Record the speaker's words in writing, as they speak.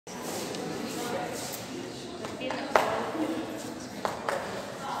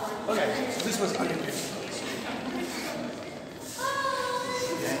Okay, so this was unintentional.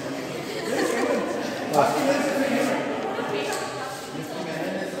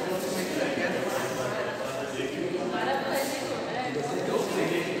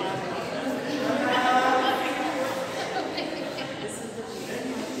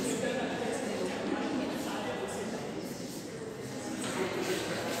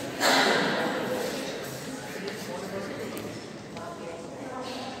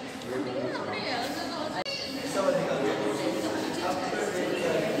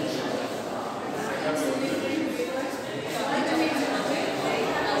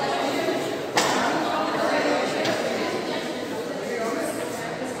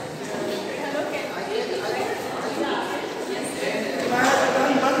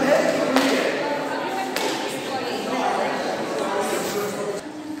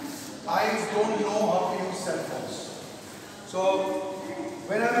 So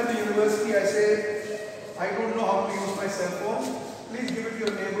when I'm at the university, I say, I don't know how to use my cell phone. Please give it to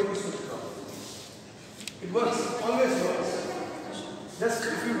your neighbor to switch it off. It works, always works. Just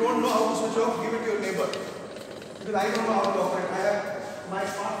if you don't know how to switch off, give it to your neighbor. Because I don't know how to operate. My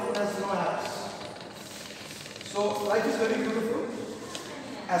smartphone has no apps. So life is very beautiful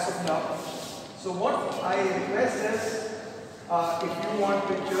as of now. So what I request is, if you want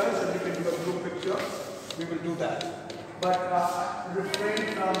pictures and you can do a group picture, we will do that. But refrain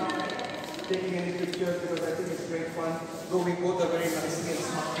from taking any pictures because I think it's great fun. Though we both are very nicely and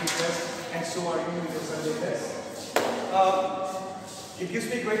smart people, and so are you in your Sunday best. It gives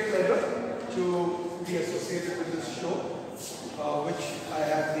me great pleasure to be associated with this show, which I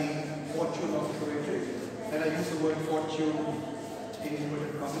have the fortune of curating, and I use the word fortune in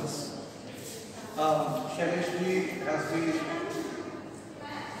inverted commas. Sailesh ji has been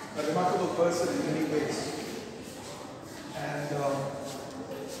a remarkable person in many ways. And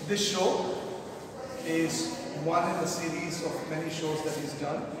this show is one in the series of many shows that he's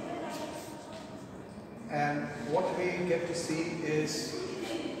done. And what we get to see is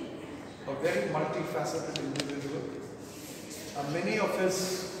a very multifaceted individual. Many of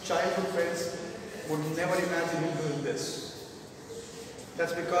his childhood friends would never imagine him doing this.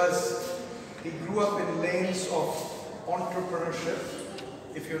 That's because he grew up in lanes of entrepreneurship.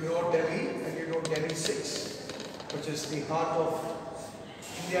 If you know Delhi and you know Delhi 6, which is the heart of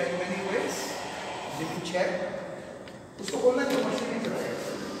India in many ways, Delhi check. उसको बोलना है तो machine ही चलाएगा.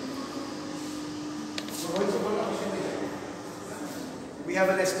 We have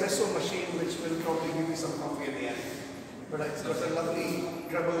an espresso machine which will probably give you some coffee at the end, but it's got a lovely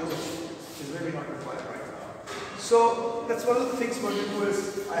treble which is really not required right now. So that's one of the things what we do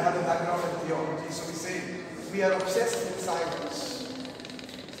is, I have a background in theology, so we say we are obsessed with silence.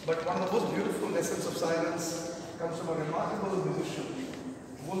 But one of the most beautiful lessons of silence comes from a remarkable musician,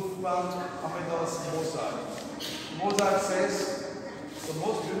 Wolfgang Amadeus Mozart. Mozart says the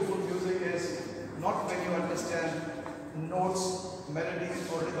most beautiful music is not when you understand notes, melodies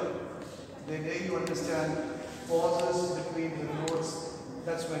or rhythm. The day you understand pauses between the notes,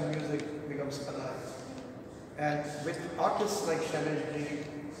 that's when music becomes alive. And with artists like Sailesh ji,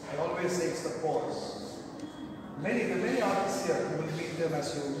 I always say it's the pause. The many artists here, you will meet them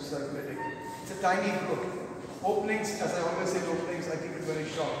as you circulate. It's a tiny group. Openings, as I always say in openings, I keep it very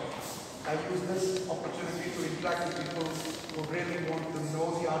short. I use this opportunity to interact with people who really want to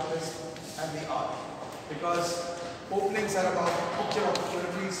know the artist and the art. Because openings are about picture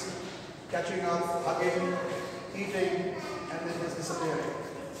opportunities, catching up, hugging, eating, and then just disappearing.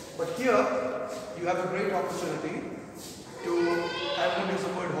 But here, you have a great opportunity to, I won't use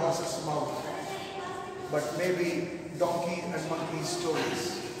the word horse's mouth, but maybe donkey and monkey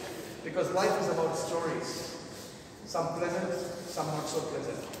stories. Because life is about stories. Some pleasant, some not so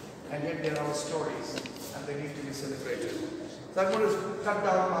pleasant. And yet there are stories and they need to be celebrated. So I'm going to cut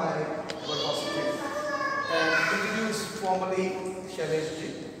down my verbosity and introduce formally Sailesh ji.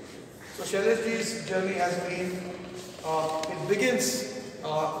 So Sailesh ji's journey has been, it begins,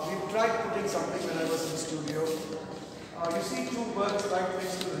 we tried putting something when I was in the studio. You see two works right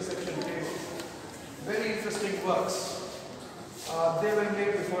next to the reception table. Very interesting works. They were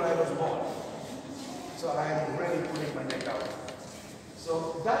made before I was born. So I am really putting my neck out.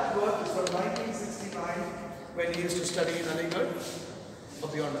 So that work is from 1969 when he used to study in Aligarh or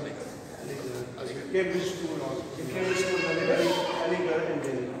beyond Aligarh. Aligarh. Cambridge School also. In Cambridge School in Aligarh and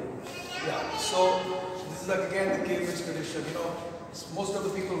Delhi. Yeah, so this is again the Cambridge tradition. You know, most of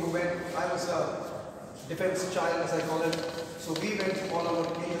the people who went, I was a defense child as I call it. So we went all over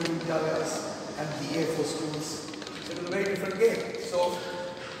Indian Vidyalayas and BA for schools. So it was a very different game. So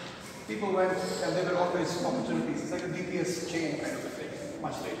people went and there were always opportunities. It's like a DPS chain kind of a thing,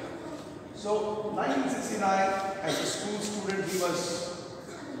 much later. So 1969, as a school student, he was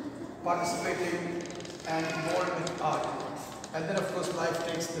participating and involved in art. And then of course life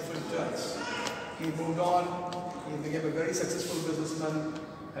takes different turns. He moved on, he became a very successful businessman,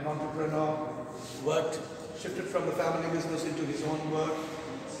 an entrepreneur, worked, shifted from the family business into his own work.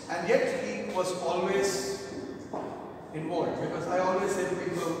 And yet he was always involved, because I always say to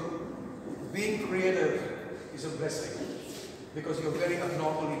people, being creative is a blessing, because you're very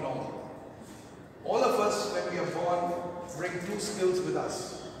abnormally normal. All of us, when we are born, bring two skills with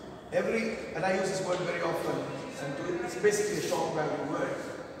us. And I use this word very often, and it's basically a shock value word,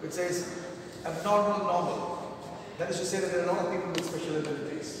 which says abnormal normal. That is to say that there are a lot of people with special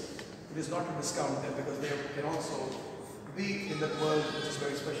abilities. It is not to discount them, because they can also be in that world which is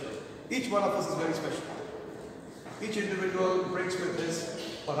very special. Each one of us is very special. Each individual brings with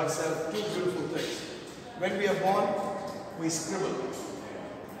his or herself two beautiful things. When we are born, we scribble.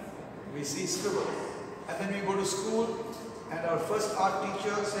 We see scribble. And then we go to school, and our first art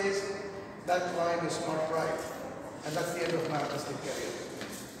teacher says, that line is not right. And that's the end of my artistic career.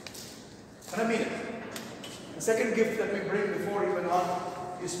 And I mean it. The second gift that we bring before even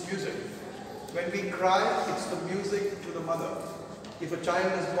art is music. When we cry, it's the music to the mother. If a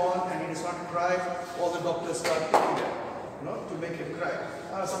child is born and he does not cry, all the doctors start taking them, to make him cry.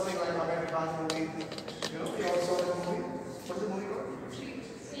 Something like American movie. You all saw the movie? What is the movie called?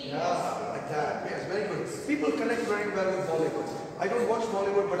 Yeah, like that. Yes, very good. People connect very well with Bollywood. I don't watch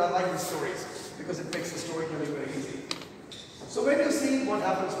Bollywood, but I like the stories because it makes the storytelling very easy. So when you see what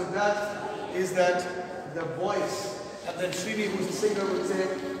happens with that is that the voice, and then Srini, who's the singer, would say,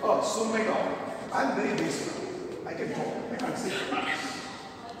 oh, Sumega, I'm very basic. I can talk, I can't sing.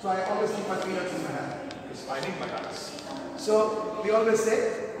 So I always keep my peanuts in my hand, because I need my hands. So we always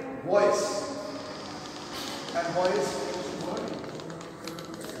say, voice. And voice.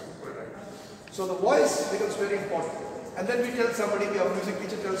 So the voice becomes very important. And then we tell somebody, our music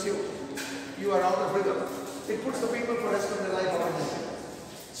teacher tells you, you are out of rhythm. It puts the people for the rest of their life out of rhythm.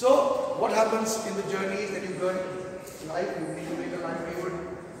 So what happens in the journey is that you learn life, you need to make a livelihood,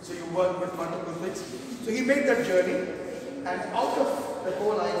 so you work with multiple things. So he made that journey, and out of the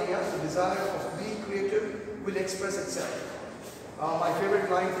whole idea, the desire of being creative will express itself. My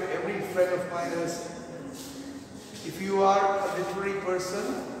favorite line for every friend of mine is, if you are a literary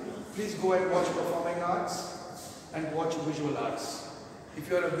person, please go and watch performing arts and watch visual arts. If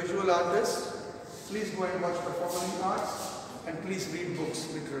you are a visual artist, please go and watch performing arts and please read books,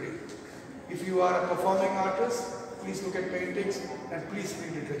 literary. If you are a performing artist, please look at paintings and please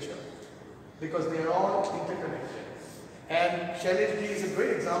read literature, because they are all interconnected. And Sailesh ji is a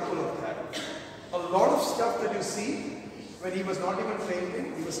great example of that. A lot of stuff that you see, when he was not even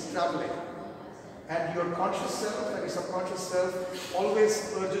painting, he was traveling. And your conscious self and your subconscious self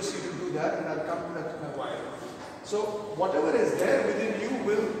always urges you to do that, and I'll come to that in a while. So whatever is there within you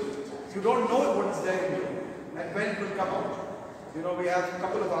you don't know what is there in you, and when it will come out. We have a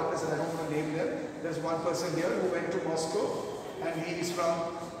couple of artists, and I don't want to name them. There's one person here who went to Moscow, and he is from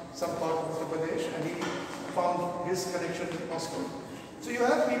some part of Uttar Pradesh, and he found his connection with Moscow. So you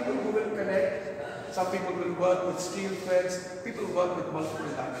have people who will connect. Some people will work with steel threads. People work with multiple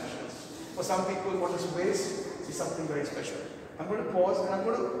dimensions. For some people, what is waste is something very special. I'm going to pause, and I'm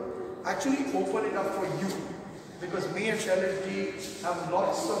going to actually open it up for you, because me and Sailesh ji have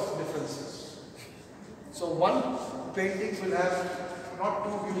lots of differences. So one painting will have not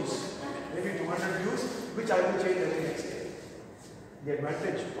 2 views, maybe 200 views, which I will change every next day. The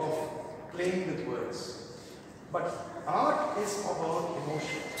advantage of playing with words. But art is about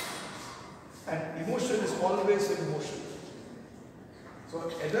emotion, and emotion is always in motion. So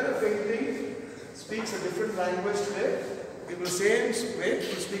whether a painting speaks a different language today, in the same way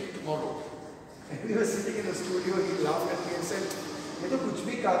it will speak tomorrow. And we were sitting in the studio, he laughed at me and said, "ये तो कुछ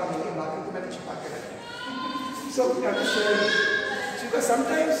भी काम नहीं है, बाकी तो मैंने छिपा के रखा है." So we have to share it. Because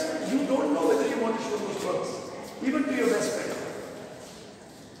sometimes you don't know whether you want to show those works, even to your best friend.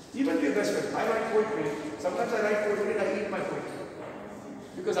 Even to your best friend. I write poetry. Sometimes I write poetry and I eat my poetry,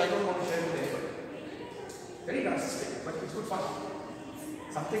 because I don't want to share it with anybody. Very narcissistic, but it's good fun.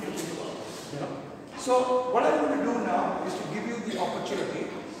 Something to think about, So what I'm going to do now is to give you the opportunity.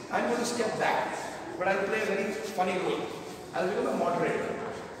 I'm going to step back, but I'll play a very funny role. I'll become a moderator.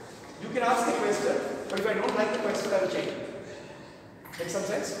 You can ask a question, but if I don't like the question, I will change it. Make some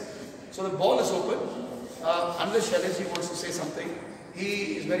sense? So the ball is open. Unless Sailesh ji wants to say something,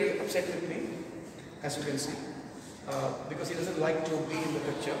 he is very upset with me, as you can see, because he doesn't like to be in the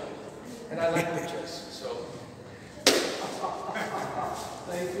picture, and I like pictures. So.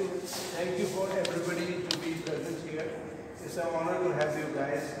 Thank you for everybody to be present here. It's an honor to have you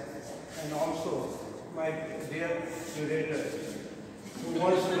guys. and also my dear curator, who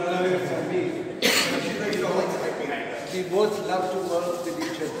wants to run away from me. We both love to work with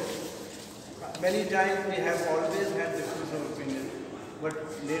each other. Many times we have always had difference of opinion, but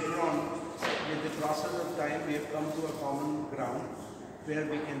later on, with the process of time, we have come to a common ground where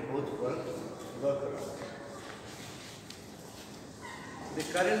we can both work around. The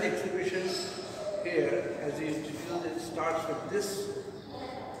current exhibition here, as we introduced it, starts with this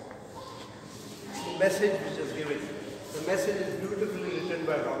message which is given. The message is beautifully written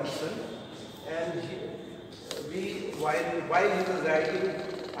by Robinson, and while he was writing,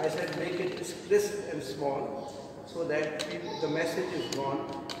 I said make it crisp and small so that the message is gone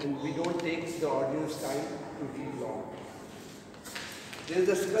and we don't take the audience time to read long. There is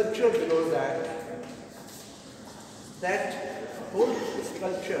a sculpture below that. That whole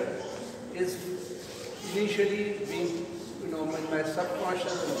sculpture is initially being, in my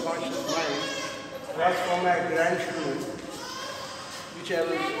subconscious and conscious mind was for my grandchildren, which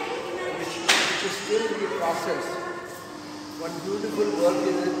is still in the process. One beautiful work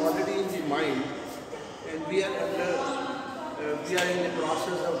is already in the mind, and we are in the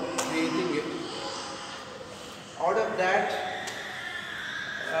process of creating it. Out of that,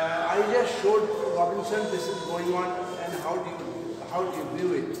 I just showed Robinson this is going on and how do you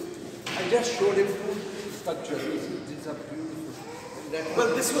view it. I just showed him two sculptures. These are beautiful.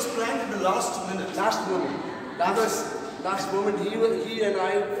 Well, this was planned in the last minute. Last moment. He and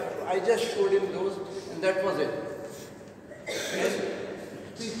I just showed him those, and that was it. Yes.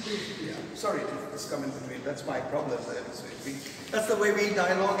 Please. Yeah. Sorry to just come in between. That's my problem. That's the way we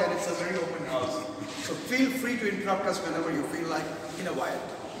dialogue, and it's a very open house. So feel free to interrupt us whenever you feel like in a while.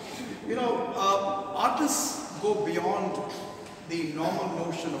 You know, artists go beyond the normal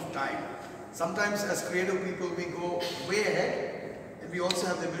notion of time. Sometimes as creative people, we go way ahead, and we also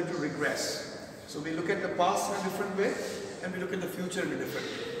have the ability to regress. So we look at the past in a different way, and we look at the future in a different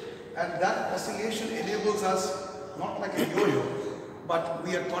way. And that oscillation enables us, not like a yo-yo, but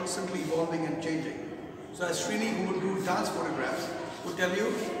we are constantly evolving and changing. So as Srini, who will do dance photographs, would tell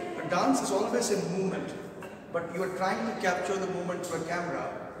you, a dance is always a movement, but you are trying to capture the movement through a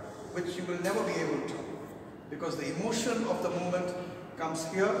camera, which you will never be able to, because the emotion of the movement comes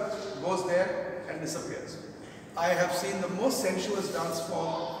here, goes there, and disappears. I have seen the most sensuous dance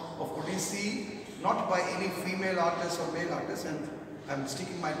form of Odissi, not by any female artist or male artist, and I'm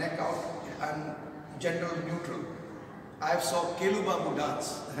sticking my neck out, I'm gender neutral. I have saw Kelu Babu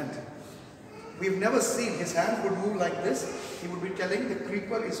dance, and we've never seen, his hand would move like this, he would be telling the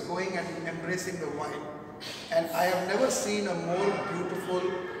creeper is going and embracing the wine. And I have never seen a more beautiful,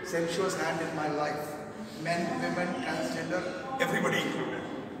 sensuous hand in my life. Men, women, transgender, everybody included.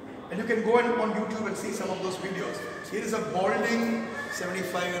 And you can go on YouTube and see some of those videos. Here is a balding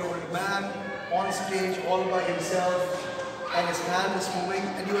 75-year-old man on stage all by himself, and his hand is moving,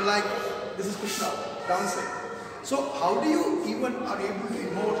 and you are like, this is Krishna dancing. So how do you even are able to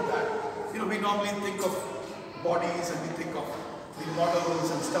emote that? You know, we normally think of bodies and we think of the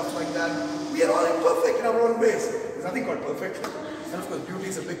models and stuff like that. We are all imperfect in our own ways. There's nothing called perfection. And of course, beauty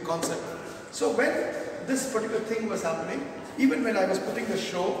is a big concept. So when this particular thing was happening, even when I was putting the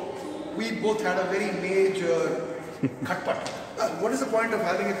show, we both had a very major khatpat. What is the point of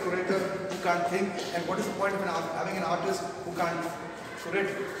having a curator who can't think, and what is the point of having an artist who can't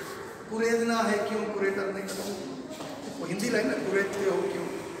curate? Kuredna hai kyun, curator nahi karo? वो Hindi line ना कुरेते हो क्यों?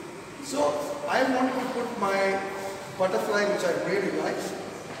 So I wanted to put my butterfly, which I really liked,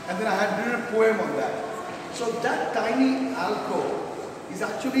 and then I had written a poem on that. So that tiny alcove is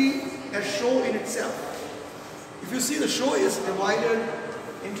actually a show in itself. If you see, the show is divided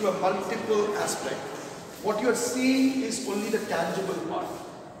into a multiple aspect. What you are seeing is only the tangible part.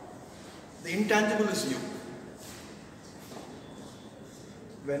 The intangible is you.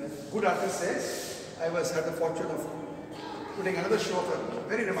 When good artist says, I had the fortune of putting another show of a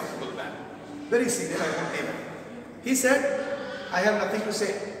very remarkable man, very senior, I won't name him. He said, I have nothing to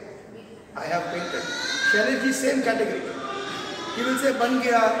say. I have painted. Shailesh, same category. He will say, Ban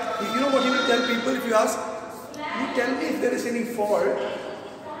gaya. You know what he will tell people if you ask? You tell me if there is any fault,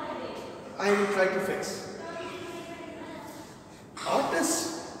 I will try to fix.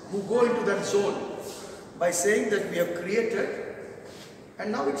 Artists who go into that zone by saying that we have created,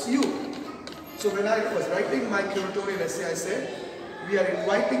 and now it's you. So when I was writing my curatorial essay, I said, we are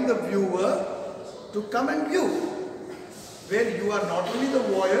inviting the viewer to come and view, where you are not only the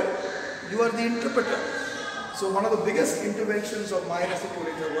voyeur, you are the interpreter. So one of the biggest interventions of mine as a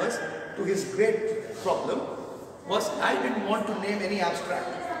curator was, to his great problem, was I didn't want to name any abstract.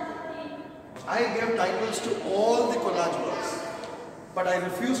 I gave titles to all the collage works. but I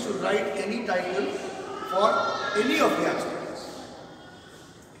refuse to write any title for any of the abstracts.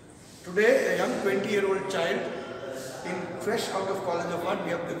 Today, a young 20-year-old child, fresh out of College of Art,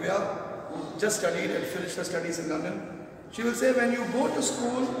 we have Divya, who just studied and finished her studies in London. She will say, when you go to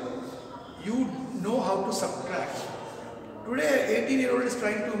school, you know how to subtract. Today, an 18-year-old is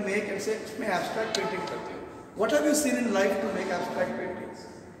trying to make and say, "May abstract painting karti hu." What have you seen in life to make abstract paintings?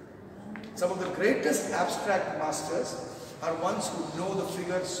 Some of the greatest abstract masters are ones who know the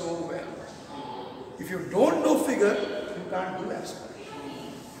figure so well. If you don't know figure, you can't do abstract.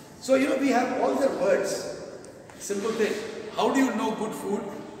 So, we have all their words. Simple thing. How do you know good food?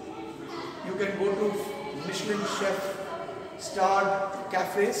 You can go to Michelin chef starred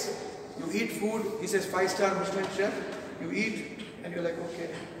cafes. You eat food, he says 5-star Michelin chef. You eat and you're like, okay.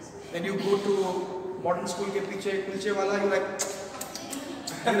 Then you go to modern school ke piche wala, you're like,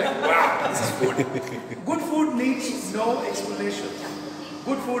 wow, this is food. Good food needs no explanation.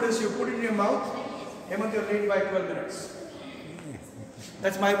 Good food is you put it in your mouth, Hemant, you're late by 12 minutes.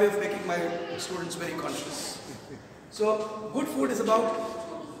 That's my way of making my students very conscious. So, good food is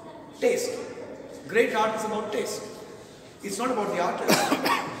about taste. Great art is about taste. It's not about the artist.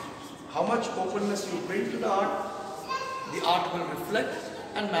 How much openness you bring to the art will reflect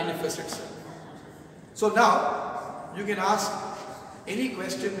and manifest itself. So now, you can ask any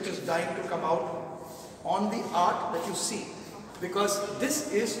question which is dying to come out on the art that you see. Because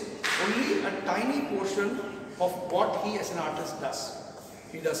this is only a tiny portion of what he as an artist does.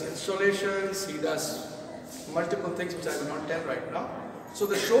 He does installations, he does multiple things which I will not tell right now. So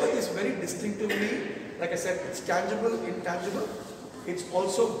the show is very distinctively, like I said, it's tangible, intangible. It's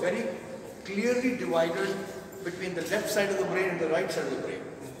also very clearly divided between the left side of the brain and the right side of the brain.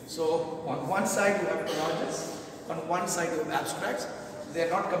 So on one side you have collages, on one side you have abstracts. They are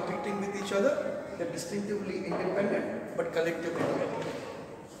not competing with each other. They are distinctively independent but collectively together.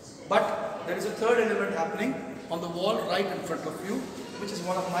 But there is a third element happening on the wall right in front of you, which is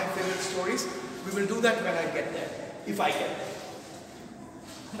one of my favorite stories. We will do that when I get there, if I get there.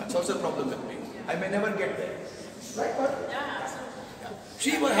 That's also a problem with me. I may never get there. Right, but yeah.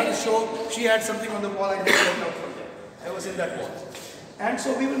 She had a show, she had something on the wall, I didn't get out from there. I was in that wall. And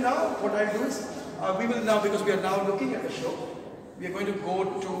so we will now, what I'll do is, because we are now looking at the show, we are going to go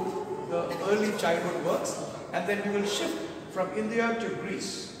to the early childhood works, and then we will shift from India to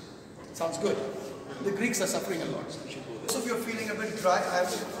Greece. Sounds good. The Greeks are suffering a lot, so we should go there. So if you're feeling a bit dry,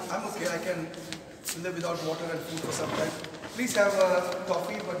 I'm okay, I can live without water and food for some time. Please have a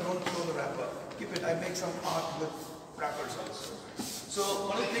coffee, but don't throw the wrapper. Keep it. I make some art with wrappers also. So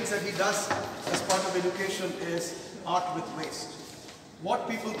one of the things that he does as part of education is art with waste. What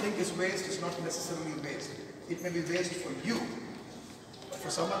people think is waste is not necessarily waste. It may be waste for you, but for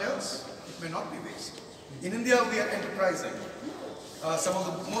someone else, it may not be waste. In India, we are enterprising. Some of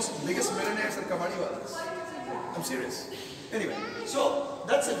the biggest millionaires are Kamadiwalas. I'm serious. Anyway, so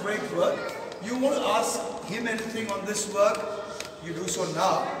that's a great work. You want to ask him anything on this work, you do so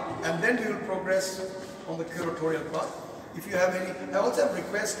now, and then we will progress on the curatorial part. If you have any, I also have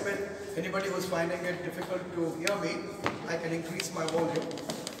request with anybody who is finding it difficult to hear me, I can increase my volume,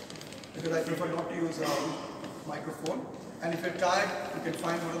 because I prefer not to use a microphone. And if you're tired, you can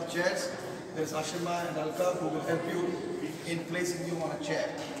find one of the chairs. There's Ashima and Alka who will help you in placing you on a chair.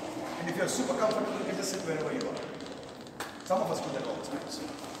 And if you're super comfortable, you can just sit wherever you are. Some of us do that all the time.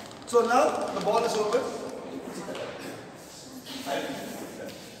 So now the ball is over.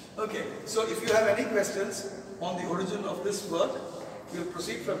 Okay, so if you have any questions on the origin of this work, we'll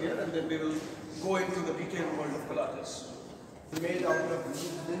proceed from here and then we will go into the detailed world of collages. Made out of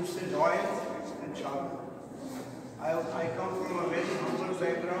linseed oil and charcoal. I come from a very humble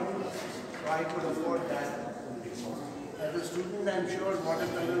background, so I could afford that. As a student, I'm sure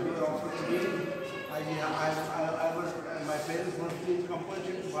watercolor was offered to me. My parents were being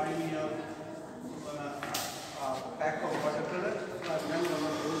compulsion to buy me a pack of watercolor. I remember one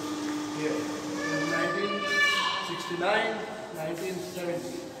of those here. In 1969,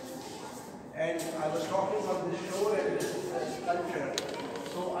 1970. And I was talking about the show and this sculpture.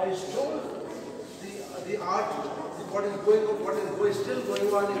 So I stole the art, what is still going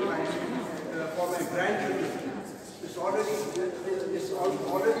on in my for my grandchildren. It's already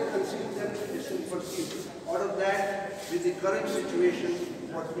conceived and it's perceived. Out of that, with the current situation,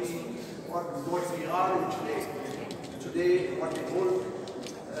 what we are in today, what the whole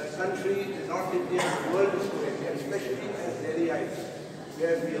country, North India, the world is going, especially as Delhiites,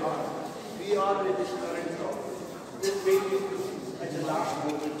 where we are. We are with this current law. This painting at the last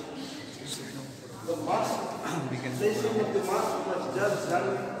moment. The mask, placing of the mask was just done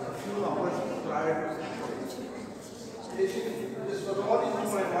a few hours prior to the show. basically, this was all into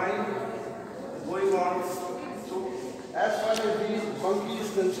my mind going on. So, as far as these monkey is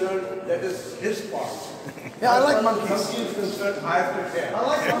concerned, that is his part. Yeah, I like As far as monkeys. monkey is concerned, I have to care. I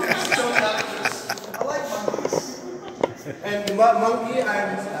like monkeys. So I like monkeys. And the monkey,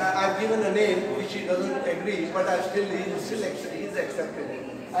 I've given a name which he doesn't agree, but he's accepted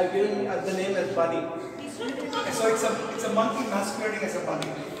it. I've given the name as Bunny. So it's a monkey masquerading as a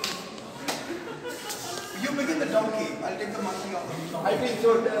bunny. You begin the donkey. I'll take the monkey on the donkey. I think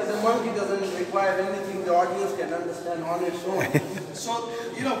so. The monkey doesn't require anything the audience can understand on its own. So,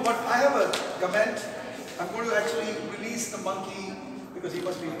 but I have a comment. I'm going to actually release the monkey because he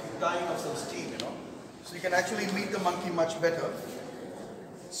must be dying of some steam, So you can actually meet the monkey much better.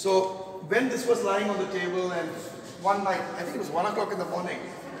 So when this was lying on the table and one night, I think it was 1 o'clock in the morning,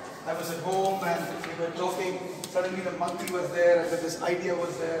 I was at home and we were talking, suddenly the monkey was there and then this idea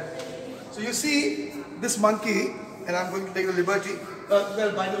was there. So you see this monkey, and I'm going to take the liberty.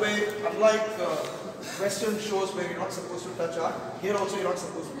 Well, by the way, unlike Western shows where you're not supposed to touch art, here also you're not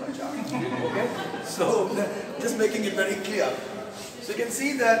supposed to touch art. Okay? So just making it very clear. So you can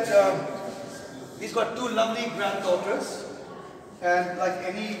see that he's got 2 lovely granddaughters, and like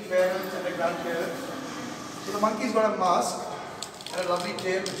any parent and a grandparent. So the monkey's got a mask and a lovely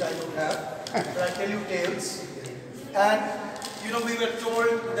tail, which I don't have, but I tell you tales. And we were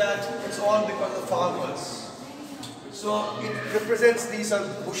told that it's all because of farmers. So it represents these are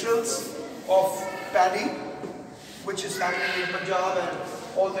bushels of paddy, which is happening in Punjab, and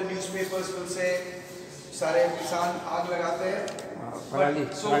all the newspapers will say, "Sare kisan aag lagate hain."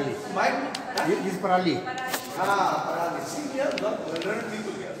 Parali. So my This is Parali. Parali. See, yeah, learned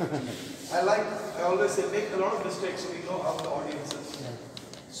people here. I always say, make a lot of mistakes so we know how the audience is.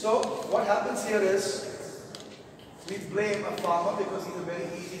 So what happens here is, we blame a farmer because he's a very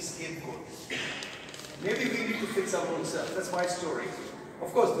easy scapegoat. Maybe we need to fix our own self. That's my story.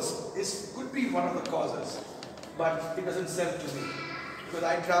 Of course, this could be one of the causes, but it doesn't sell to me because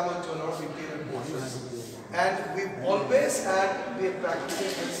I travel to a lot of interior portions. And we've always had, we have practiced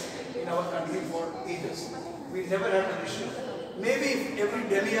this in our country for ages. We never had an issue. Maybe if every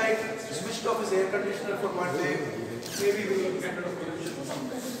Delhiite switched off his air conditioner for one day, maybe we will get rid of pollution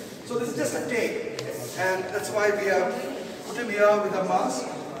someday. So this is just a take, and that's why we have put him here with a mask.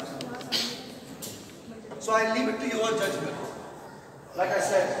 So I leave it to your judgment. Like I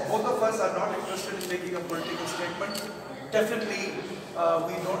said, both of us are not interested in making a political statement. Definitely,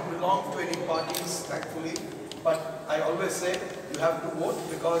 we don't belong to any parties, thankfully. But I always say you have to vote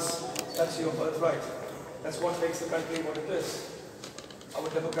because that's your birthright. That's what makes the country what it is. Our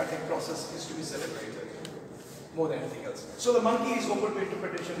democratic process is to be celebrated more than anything else. So the monkey is open to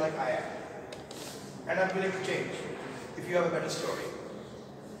interpretation like I am. And I'm willing to change if you have a better story.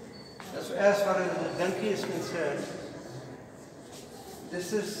 So as far as the donkey is concerned,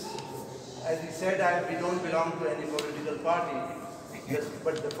 this is, as he said, we don't belong to any political party. Yes,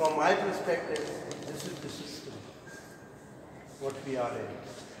 but from my perspective, this is the system, what we are in.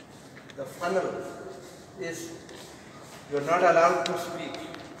 The funnel is, you're not allowed to speak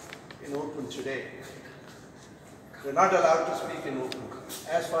in open today. You're not allowed to speak in open.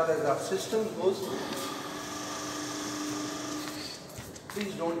 As far as our system goes,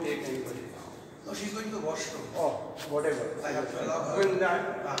 please don't take anybody now. No, she's going to the washroom. Or whatever. I have to allow her.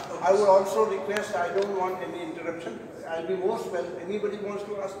 Well, I would also request, I don't want any interruption. I'll be most well. Anybody wants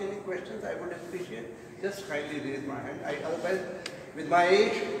to ask any questions, I would appreciate. Just kindly raise my hand. Otherwise, with my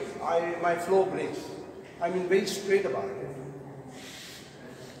age, my flow breaks. I mean, very straight about it.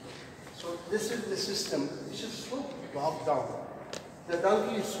 So this is the system. This is so bogged down. The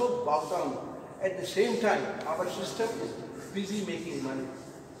donkey is so bogged down. At the same time, our system is busy making money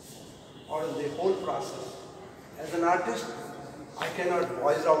out of the whole process. As an artist, I cannot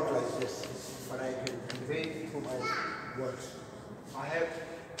voice out like this, but I can convey through my words. I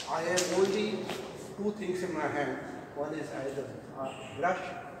have only 2 things in my hand. One is either a brush,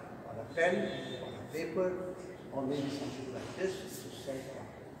 or a pen, or a paper, or maybe something like this to set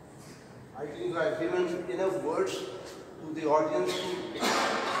up. I think I've given enough words to the audience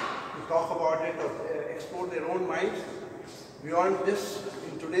to talk about it or explore their own minds. Beyond this,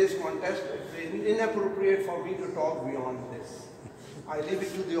 in today's contest, it is inappropriate for me to talk beyond this. I leave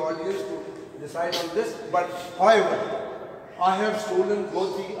it to the audience to decide on this. But however, I have stolen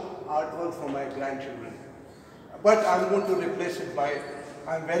both the artwork from my grandchildren. But I'm going to replace it by,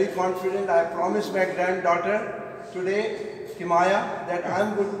 I'm very confident, I promised my granddaughter today, Kimaya, that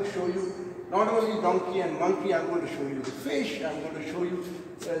I'm going to show you not only donkey and monkey, I'm going to show you the fish, I'm going to show you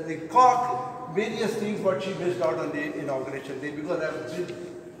the cock, various things what she missed out on the inauguration day because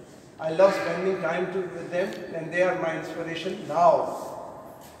I love spending time with them, and they are my inspiration now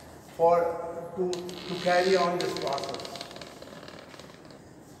to carry on this process.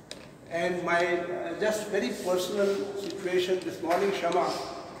 And my just very personal situation this morning, Shama,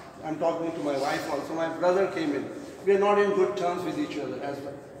 I'm talking to my wife also, my brother came in. We are not in good terms with each other as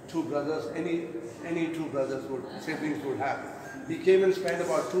two brothers, any two brothers siblings would have. He came and spent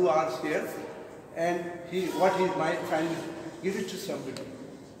about 2 hours here, and what he might find is give it to somebody.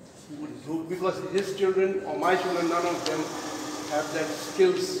 Because his children or my children, none of them have that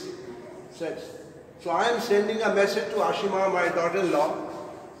skills set. So I am sending a message to Ashima, my daughter-in-law,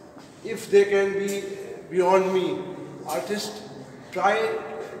 if they can be beyond me, artists, try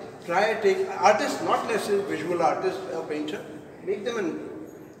take artists, not necessarily visual artist or painter, make them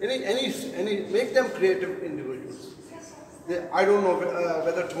make them creative individuals. I don't know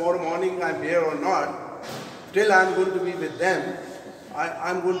whether tomorrow morning I'm here or not. Till I'm going to be with them,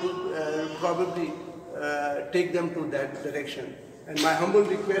 I'm going to probably take them to that direction. And my humble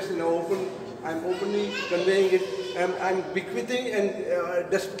request, I'm openly conveying it. I'm bequeathing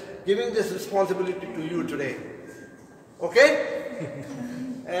and just giving this responsibility to you today. Okay?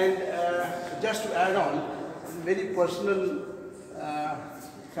 And just to add on, very personal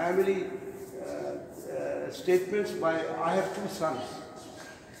family statements I have 2 sons.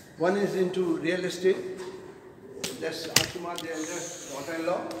 One is into real estate. That's Ashima, the eldest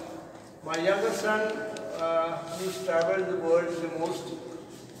daughter-in-law. My younger son, who's traveled the world the most,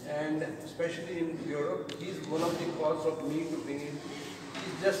 and especially in Europe, he's one of the cause of me to bring in.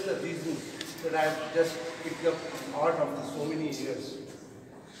 He's just the reason that I've just picked up art after so many years.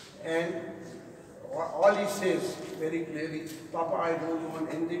 And all he says very clearly, Papa, I don't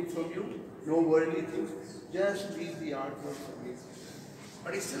want anything from you, no worldly things, just leave the artwork for me.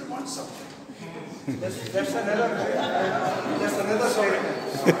 But he still wants something. That's another story.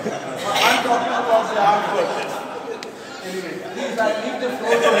 I'm talking about the artwork. Anyway, please, I leave the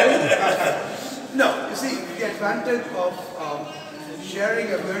floor to him. No, you see, the advantage of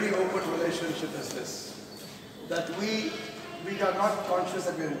sharing a very open relationship is this, that we are not conscious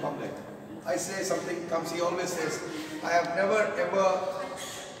that we're in public. I say something comes, he always says, I have never ever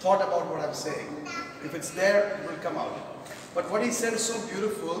thought about what I'm saying. If it's there, it will come out. But what he said is so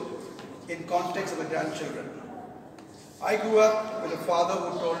beautiful in context of the grandchildren. I grew up with a father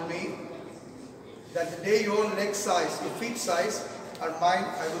who told me that the day your leg size, your feet size are mine,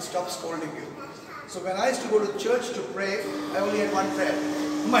 I will stop scolding you. So when I used to go to church to pray, I only had one prayer.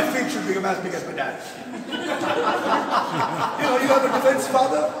 My feet should become as big as my dad. You have a defense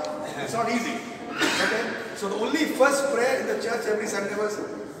father? It's not easy. Okay? So the only first prayer in the church every Sunday was,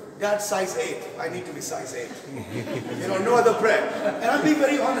 Dad, size 8. I need to be size 8. No other prayer. And I'm being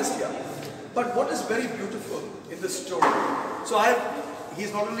very honest here. But what is very beautiful in this story, so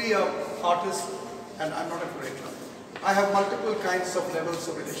he's not only an artist and I'm not a curator. I have multiple kinds of levels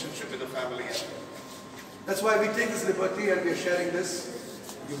of relationship with the family. That's why we take this liberty and we are sharing this.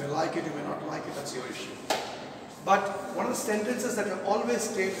 You may like it, you may not like it, that's your issue. But one of the sentences that have always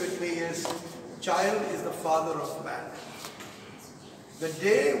stayed with me is, child is the father of man. The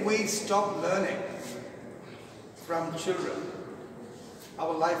day we stop learning from children,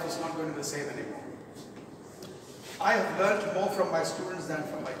 our life is not going to be the same anymore. I have learned more from my students than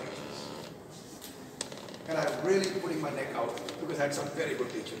from my teachers. And I'm really putting my neck out because I had some very good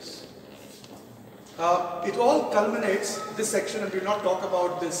teachers. It all culminates, this section, and we will not talk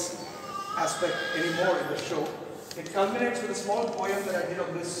about this aspect anymore in the show. It culminates with a small poem that I did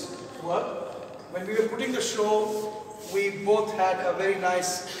of this work. When we were putting the show, we both had a very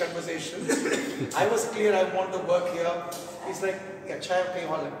nice conversation. I was clear I want the work here. He's like, the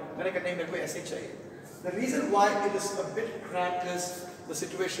reason why it is a bit cramped is the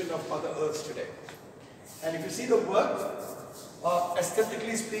situation of Mother Earth today. And if you see the work,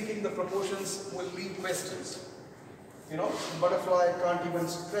 aesthetically speaking, the proportions will lead questions. Butterfly can't even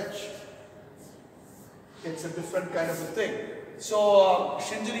stretch. It's a different kind of a thing. So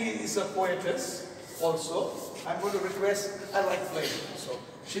Shinjari is a poetess also. I'm going to request, I like playing. So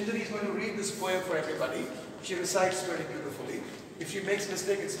Shinjari is going to read this poem for everybody. She recites very beautifully. If she makes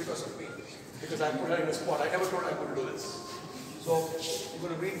mistake, it's because of me. Because I put her in a spot. I never told her I could do this. So I'm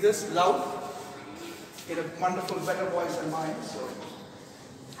going to read this loud in a wonderful, better voice than mine. So.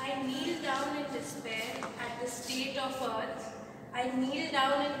 I kneel down in despair at the state of earth. I kneel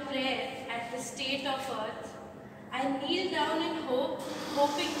down in prayer at the state of earth. I kneel down in hope,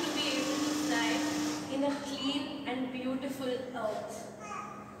 hoping to be able to thrive in a clean and beautiful earth.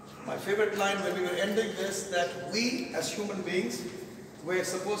 My favorite line when we were ending this, that we as human beings were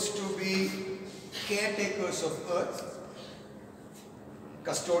supposed to be caretakers of earth.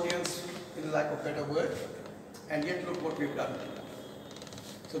 custodians, in lack of better word, and yet look what we've done.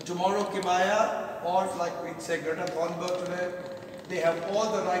 So tomorrow Kimaya, or like we say Greta Thunberg today, they have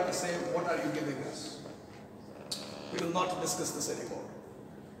all the right to say, what are you giving us? We will not discuss this anymore.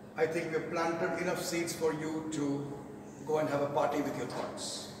 I think we have planted enough seeds for you to go and have a party with your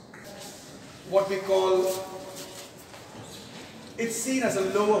thoughts. What we call, it's seen as a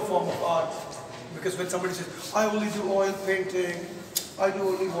lower form of art, because when somebody says, I only do oil painting, I do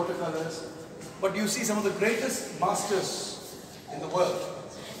only watercolors, but you see some of the greatest masters in the world.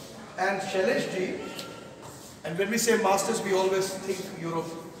 And Sailesh ji, and when we say masters, we always think Europe.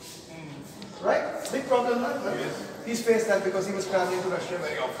 Right? Big problem, right? Yes. He's faced that because he was traveling to Russia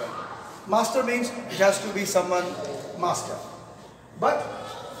very often. Master means it has to be someone master. But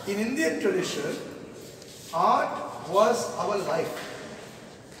in Indian tradition, art was our life.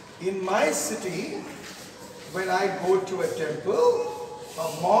 In my city, when I go to a temple,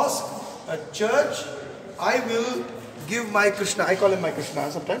 a mosque, a church, I will give my Krishna. I call him my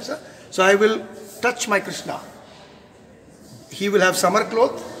Krishna sometimes. So I will touch my Krishna. He will have summer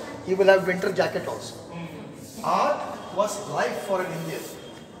clothes. He will have winter jacket also. Art was life for an Indian.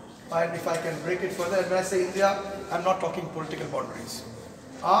 And if I can break it further, and when I say India, I'm not talking political boundaries.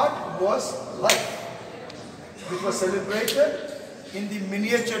 Art was life, which was celebrated in the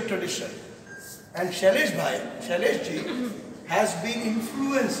miniature tradition. And Sailesh ji has been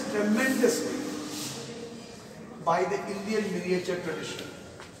influenced tremendously by the Indian miniature tradition.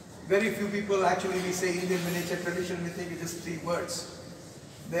 Very few people actually, we say Indian miniature tradition, we think it is 3 words.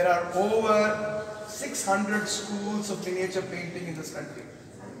 There are over 600 schools of miniature painting in this country.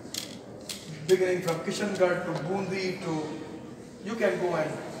 Beginning from Kishangarh to Bundi to, you can go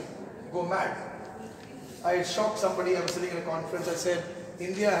and go mad. I shocked somebody, I was sitting in a conference, I said,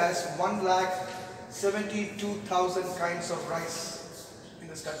 India has 1,72,000 kinds of rice in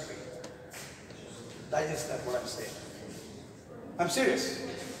this country. Digest that, what I'm saying. I'm serious.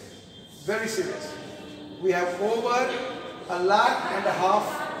 Very serious. We have over 1.5 lakh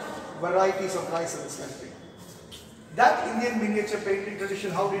varieties of rice in this country. That Indian miniature painting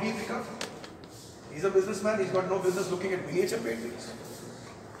tradition, how did he pick up? He's a businessman, he's got no business looking at miniature paintings.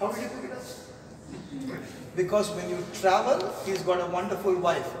 How did he pick it up? Because when you travel, he's got a wonderful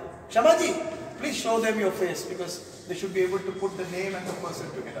wife. Shamaji, please show them your face because they should be able to put the name and the person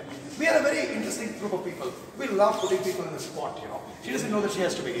together. We are a very interesting group of people. We love putting people in the spot, you know. She doesn't know that she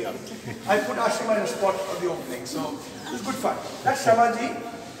has to be here. I put Ashima in a spot for the opening, so it's good fun. That's Shamaji.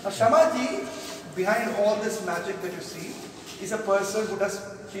 Now Shamaji, behind all this magic that you see, is a person who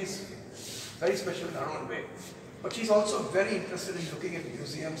she's very special in her own way. But she's also very interested in looking at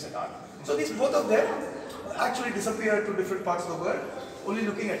museums and art. So these both of them actually disappear to different parts of the world, only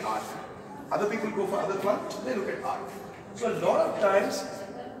looking at art. Other people go for other fun, they look at art. So a lot of times,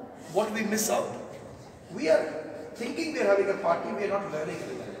 what we miss out, we are thinking we are having a party, we are not learning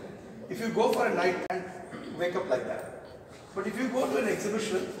anything. If you go for a night and wake up like that. But if you go to an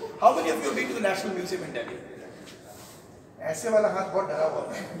exhibition, how many of you have been to the National Museum in Delhi? ऐसे वाला हाथ बहुत डरा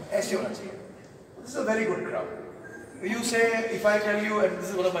हुआ है, ऐसे होना चाहिए. This is a very good crowd. You say, if I tell you, and this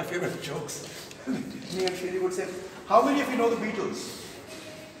is one of my favorite jokes, me and Shri would say, how many of you know the Beatles?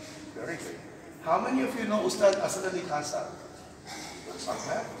 Very good. How many of you know Ustad Asad Ali Khan sahab? That's not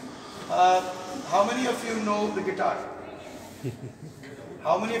bad. How many of you know the guitar?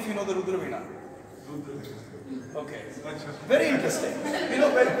 How many of you know the Rudra Veena? Okay. Very interesting. You know,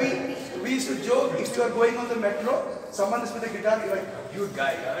 when we used to joke, if you are going on the metro, someone is with a guitar, you're like, you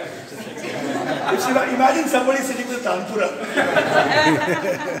guy. If you know, imagine somebody sitting with Tanpura.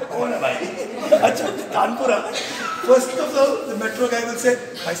 Tanpura. First of all, the metro guy will say,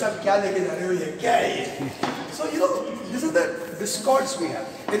 "Bhai sahab, kya leke ja rahe ho ye? Kya hai ye?" So, you know, this is the discords we have.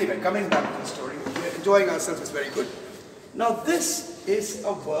 Anyway, coming back to the story, we're enjoying ourselves, it's very good. Now, this is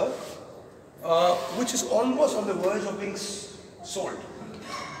a work which is almost on the verge of being sold.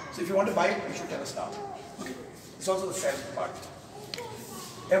 So, if you want to buy it, you should tell us now. Okay. It's also the sales part.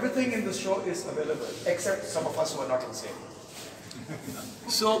 Everything in the show is available, except some of us who are not insane.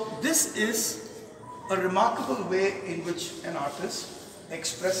 So, this is a remarkable way in which an artist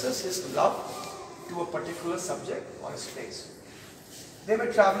expresses his love to a particular subject or a space. They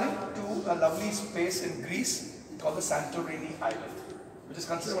were traveling to a lovely space in Greece called the Santorini Island, which is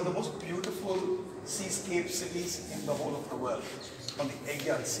considered one of the most beautiful seascape cities in the whole of the world, on the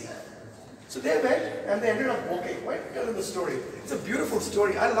Aegean Sea. So they went and they ended up walking. Why tell them the story? It's a beautiful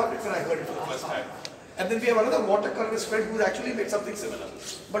story. I loved it when I heard it for the first time. And then we have another watercolorist friend who actually made something similar.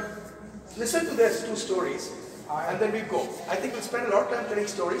 But listen to these two stories and then we go. I think we'll spend a lot of time telling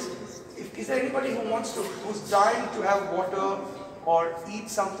stories. Is there anybody who wants to, who's dying to have water or eat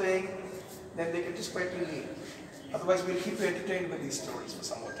something, then they can just quietly leave. Otherwise, we'll keep you entertained with these stories for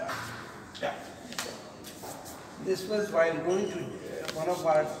some more time. Yeah. This was while going to one of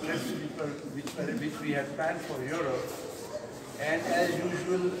our trips which we had planned for Europe, and as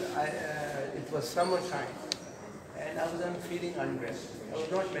usual, it was summertime, and I was feeling unrest. I was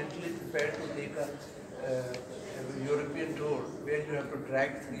not mentally prepared to take a European tour where you have to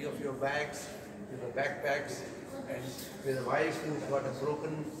drag 3 of your bags with the backpacks, and with a wife who's got a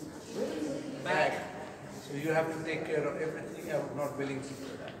broken back. So you have to take care of everything. I was not willing to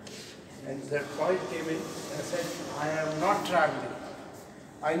do that. And that point came in and I said, I am not traveling.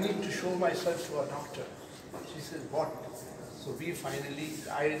 I need to show myself to a doctor. She said, what? So we finally,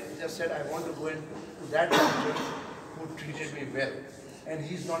 I just said, I want to go into that doctor who treated me well. And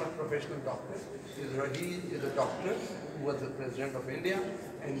he's not a professional doctor. He is a doctor who was the president of India.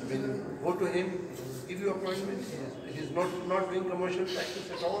 And when you go to him, he will give you appointment. He's not doing commercial practice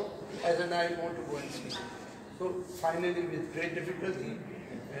at all. I said, I want to go and see. So finally, with great difficulty,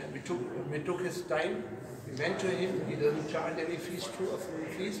 we took his time. We went to him. He doesn't charge any fees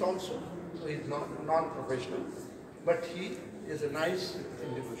also. So he's non-professional. But he is a nice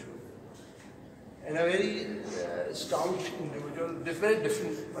individual. And a very staunch individual, very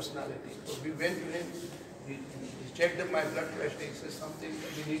different personality. So we went to him. He checked up my blood pressure. He says something,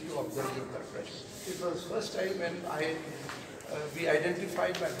 we need to observe your blood pressure. It was the first time when we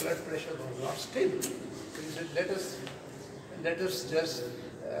identified my blood pressure was not stable. So he said, let us just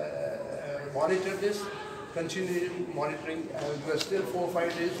monitor this, continue monitoring. You are still 4 or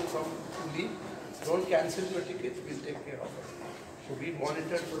 5 days from leave. Don't cancel your tickets, we'll take care of it. So we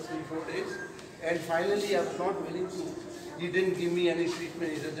monitored for 3 or 4 days. And finally, I was not willing to, he didn't give me any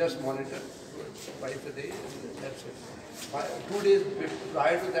treatment, he said just monitor twice a day, and that's it. 2 days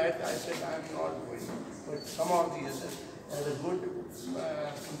prior to that, I said I'm not going. But somehow as a good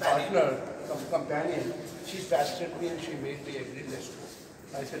companion, she pestered me and she made me agree, let's go.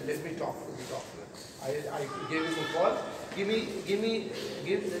 I said, let me talk to the doctor. I gave him a call, give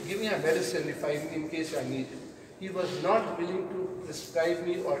me a medicine in case I need it. He was not willing to prescribe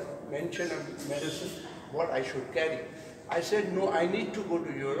me or mention a medicine, what I should carry. I said, no, I need to go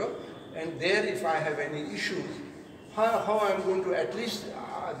to Europe, and there if I have any issues, how I'm going to, at least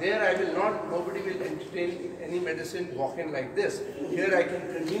there I will not, nobody will entertain any medicine walk in like this. Here I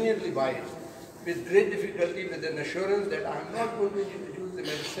can conveniently buy it with great difficulty, with an assurance that I'm not going to use the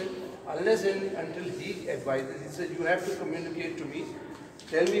medicine unless and until he advises. He said, you have to communicate to me,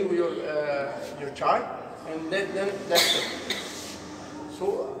 tell me your chart, and then that's it.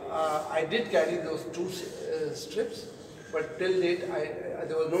 So I did carry those 2 strips, but till date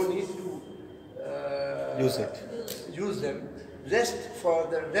there was no need to use them. For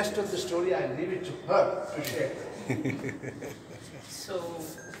the rest of the story, I leave it to her to share. So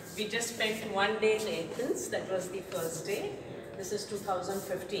we just spent 1 day in Athens. That was the first day. This is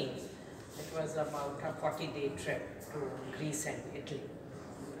 2015. It was about a 40-day trip to Greece and Italy.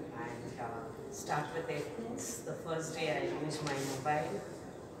 And start with Athens. The first day I used my mobile.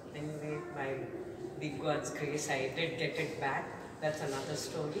 Anyway, by big God's grace, I did get it back. That's another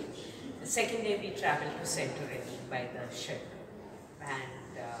story. The second day we traveled to Santorini by the ship. And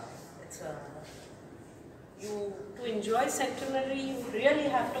to enjoy Santorini, you really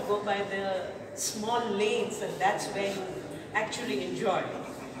have to go by the small lanes, and that's where you actually enjoy.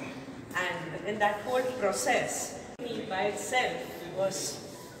 And in that whole process, by itself was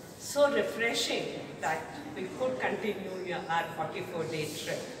so refreshing that we could continue our 44-day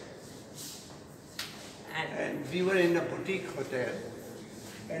trip. And we were in a boutique hotel,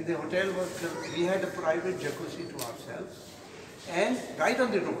 and the hotel was, we had a private jacuzzi to ourselves, and right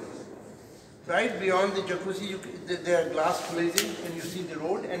on the road, right beyond the jacuzzi, there are glass glazing, and you see the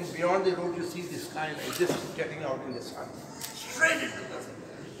road, and beyond the road you see the sky like this getting out in the sun, straight into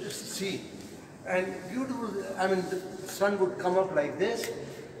the sea. And beautiful, I mean, the sun would come up like this,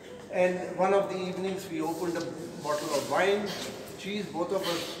 and one of the evenings we opened a bottle of wine, cheese, both of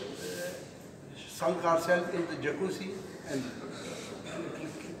us sunk ourselves in the jacuzzi and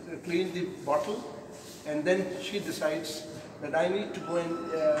cleaned the bottle, and then she decides that I need to go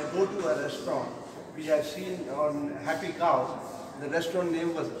and go to a restaurant which I've seen on Happy Cow. The restaurant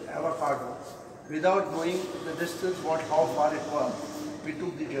name was Avocado. Without knowing the distance, how far it was, we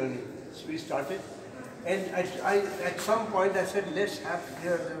took the journey. So we started, and at some point I said, let's have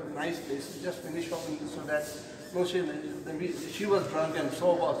here a nice place, just finish off so that, no, she was drunk and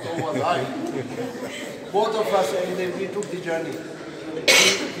so was I. Both of us, and then we took the journey.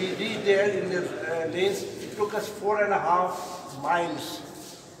 We reached there in the lanes. It took us 4.5 miles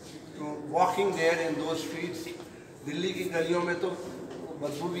to walking there in those streets. Delhi की गलियों में तो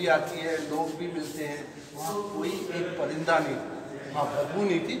बदबू भी आती है, लोग भी मिलते हैं, वहाँ कोई एक परिंदा नहीं, हाँ बदबू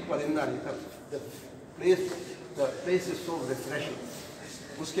नहीं थी, परिंदा नहीं था। The place is so refreshing.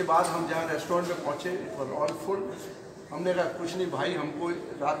 उसके बाद हम जहाँ रेस्टोरेंट में पहुँचे, इट वॉज ऑल फुल। हमने कहा कुछ नहीं भाई, हमको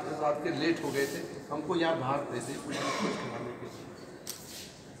रात के लेट हो गए थे, हमको यहाँ बाहर देते कुछ खिलाने के लिए।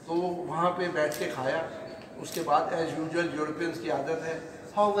 तो वहाँ पे बैठ के खाया। उसके बाद एज यूजुअल यूरोपियंस की आदत है,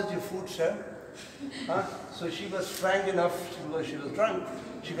 how was your food sir? So she was frank enough. She was drunk.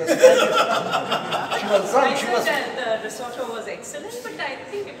 She was drunk. The risotto was excellent, but I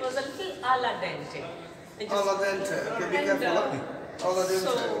think it was a little a la dente. A la dente. Okay, be careful. A la dente.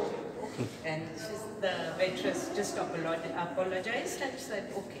 So, and the waitress just apologized and said,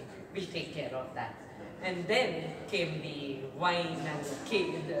 "Okay, we'll take care of that." And then came the wine and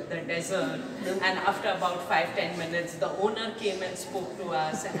the dessert. And after about 5-10 minutes, the owner came and spoke to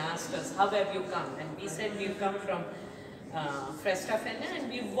us and asked us, "How have you come?" And we said, "We've come from Frestafenne and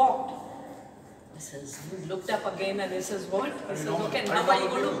we walked." He says, he looked up again and he says, "What?" He says, "Okay, now are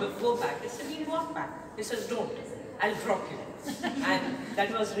you going to go back?" I said, "We'll walk back." He says, "Don't, I'll drop you." And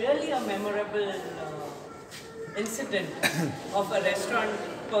that was really a memorable incident of a restaurant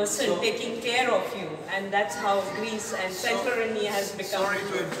person taking care of you, and that's how Greece and Santorini has become. Sorry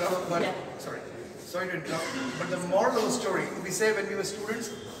to interrupt, but sorry to interrupt. But the moral of the story, we say when we were students,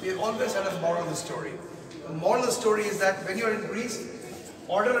 we always had a moral of the story. The moral of the story is that when you are in Greece,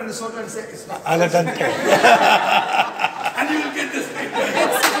 order a risotto and say it's not. A la dente. And you will get this.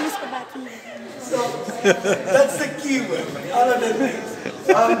 So that's the key word. A la dente.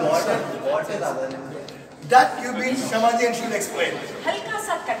 What is other than That you've been Shamaji and she'll explain. हल्का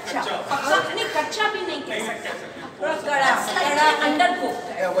सा कच्चा, पक्का नहीं, कच्चा भी नहीं कह सकते, थोड़ा कड़ा undercooked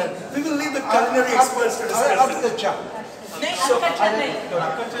है। Yeah, well, we will leave the culinary experts to discuss Up to the chop. नहीं,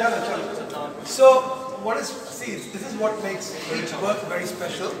 कच्चा नहीं। So, this is what makes each work very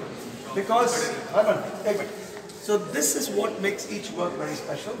special, because, so this is what makes each work very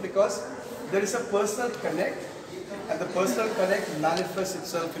special, because there is a personal connect, and the personal connect manifests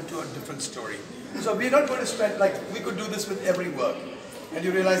itself into a different story. So we're not going to spend, like, we could do this with every work, and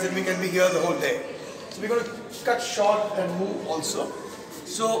you realize that we can be here the whole day. So we're going to cut short and move also.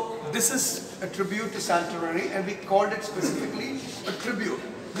 So this is a tribute to Santorini, and we called it specifically a tribute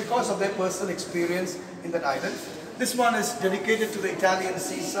because of their personal experience in that island. This one is dedicated to the Italian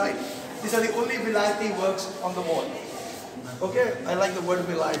seaside. These are the only Vilayati works on the wall. Okay, I like the word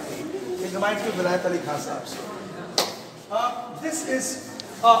Vilayati. It reminds me of Vilayat Ali Khan Sahib. This is,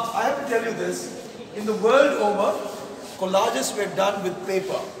 I have to tell you this, in the world over, collages were done with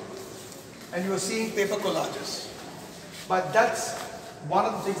paper. And you are seeing paper collages. But that's one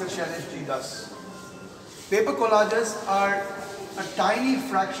of the things that Sailesh ji does. Paper collages are a tiny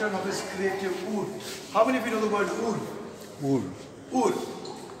fraction of his creative oud. How many of you know the word oud? Wood. Oud.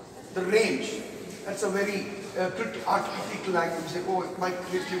 The range. That's a very artistic language. You say, oh, my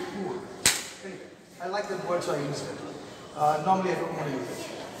creative oud. Anyway, I like that word, so I used it. Normally I don't want to use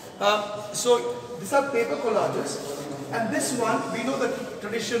it. So these are paper collages, and this one, we know the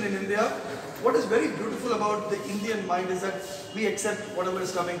tradition in India. What is very beautiful about the Indian mind is that we accept whatever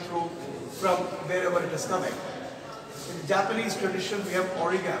is coming through from wherever it is coming. In the Japanese tradition, we have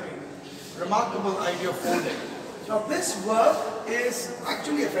origami, remarkable idea of folding. Now this work is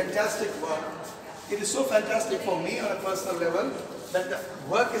actually a fantastic work. It is so fantastic for me on a personal level that the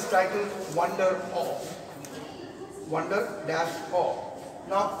work is titled Wonder Awe. Wonder-Awe.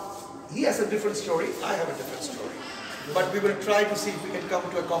 Now, he has a different story, I have a different story. But we will try to see if we can come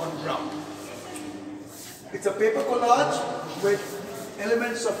to a common ground. It's a paper collage with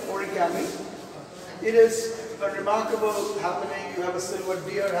elements of origami. It is a remarkable happening. You have a silver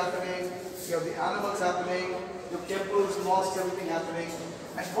deer happening, you have the animals happening, your temples, mosques, everything happening.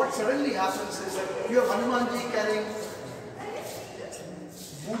 And what suddenly happens is that you have Hanumanji carrying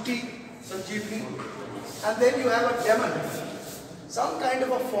booty, Sanjeevni, and then you have a demon. Some kind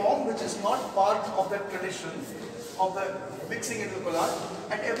of a form which is not part of the tradition of the mixing into the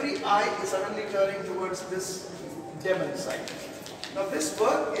collage, and every eye is suddenly turning towards this demon side. Now this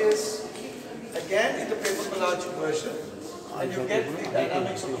work is again in the paper collage version, and you get the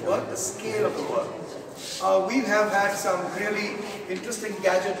dynamics of the work, the scale of the work. We have had some really interesting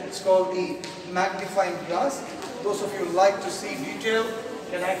gadget. It's called the magnifying glass. Those of you who like to see detail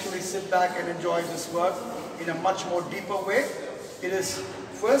can actually sit back and enjoy this work in a much more deeper way. It is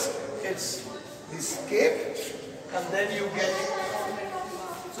first, it's the scape, and then you get,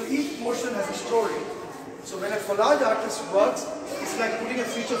 so each motion has a story. So when a collage artist works, it's like putting a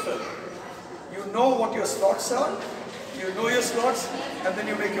feature film. You know what your slots are, you know your slots, and then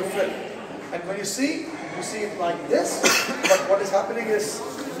you make your film. And when you see, You see it like this, but what is happening is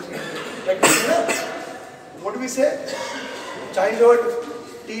like this. What do we say? Childhood,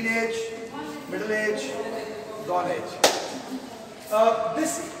 teenage, middle age, gone age.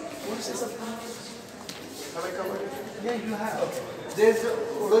 This, would you say something? Have I covered it? Yeah, you have. Okay. There's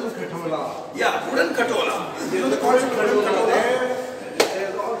Udan Khatola. Yeah, Udan Khatola. You know the concept of Udan Khatola?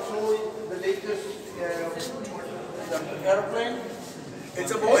 There's also the latest the airplane.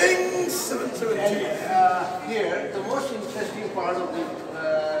 It's a Boeing 777. And here, the most interesting part of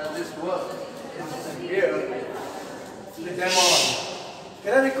this work is here, the demo.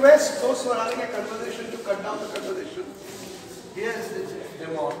 Can I request those who are having a conversation to cut down the conversation? Here is the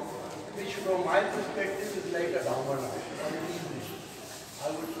demo, which from my perspective is like a Dhamana.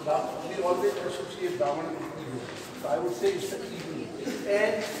 We always associate Dhamana with evil. So I would say it's the evil.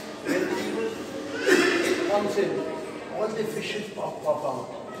 And when the evil comes in, all the fishes pop out.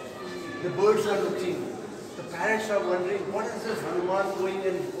 The birds are looking. The parrots are wondering, what is this Hanuman going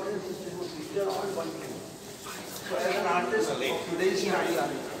in? What is this devotee? They are all wondering. So as an artist, today's night,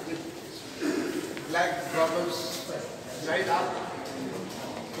 with black droppers, right up,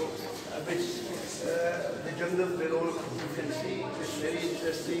 which the jungle below you can see is very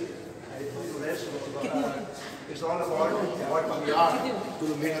interesting. I told you rest. It's all about what we are.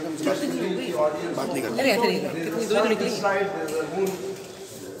 Just to leave the audience. There's a sun this side, there's a moon,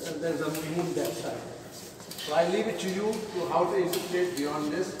 and there's a moon that side. So I leave it to you to how to interpret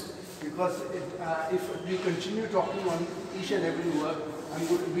beyond this, because if we continue talking on each and every work,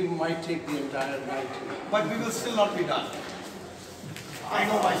 we might take the entire night. But we will still not be done. I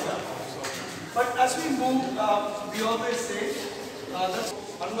know myself. But as we move, we always say that's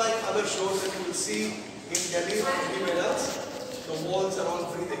unlike other shows that you will see in Delhi or anywhere else, the walls are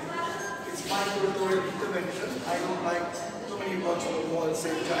all breathing. It's my curatorial intervention. I don't like too many works on the wall at the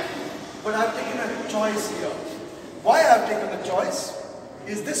same time. But I've taken a choice here. Why I've taken a choice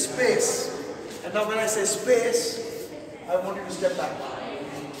is this space. And now when I say space, I want you to step back.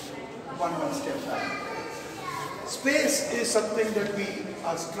 One step back. Space is something that we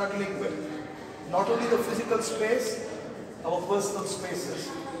are struggling with. Not only the physical space, our personal spaces.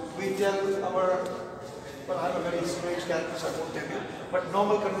 We tell our, well, I'm a very strange character, so I won't tell you, but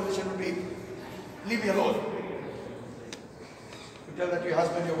normal conversation would be, leave me alone. You tell that to your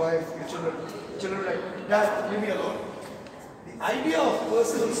husband, your wife, your children are like, Dad, leave me alone. The idea of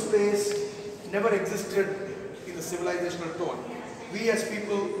personal space never existed in the civilizational tone. We as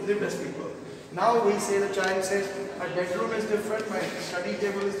people lived as people. Now we say, the child says, my bedroom is different, my study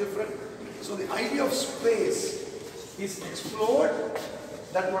table is different. So the idea of space is explored.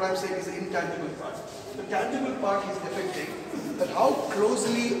 That's what I'm saying is the intangible part. The tangible part is depicting that how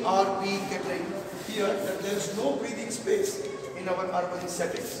closely are we getting here that there is no breathing space in our urban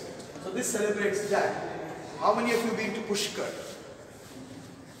settings. So this celebrates that. How many of you been to Pushkar?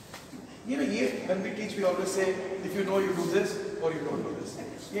 You know, when we teach, we always say, if you know, you do this or you don't do this.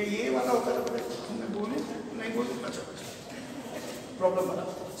 Problem.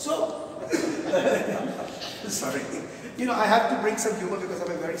 So, sorry. You know, I have to bring some humor because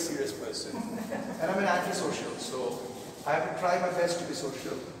I'm a very serious person. And I'm an antisocial, so I have to try my best to be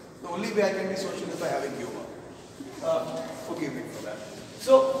social. The only way I can be social is by having humor. Forgive me for that.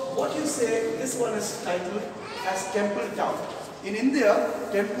 So, what you say, this one is titled as Temple Town. In India,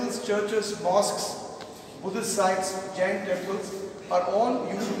 temples, churches, mosques, Buddhist sites, Jain temples are all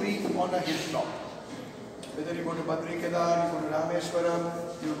usually on a hilltop. Whether you go to Badri Kedar, you go to Rameshwaram,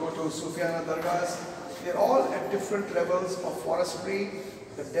 you go to Sufyana Dargahs, they're all at different levels of forestry,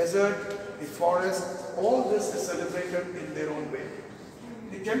 the desert, the forest, all this is celebrated in their own way.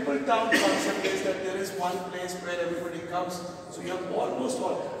 The temple town concept is that there is one place where everybody comes, so you have almost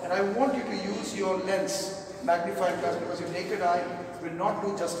all, and I want you to use your lens, magnifying glass, because your naked eye will not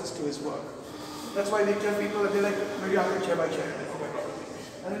do justice to his work. That's why we tell people that they're like, maybe I have chair by chair,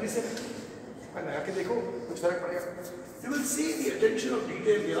 and then we say, you will see the attention of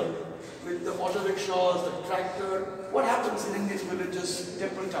detail here with the auto rickshaws, the tractor. What happens in Indian villages,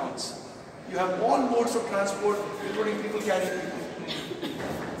 temple towns? You have all modes of transport, including people carrying people.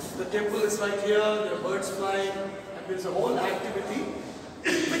 The temple is right here, there are birds flying, and there's a whole activity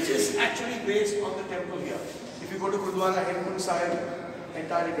which is actually based on the temple here. If you go to Gurdwara, Hemkund Sahib,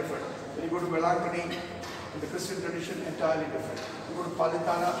 entirely different. When you go to Velankani, in the Christian tradition, entirely different. You go to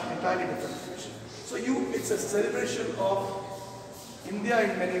Palitana, entirely different tradition. So it's a celebration of India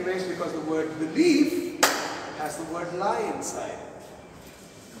in many ways because the word belief has the word lie inside.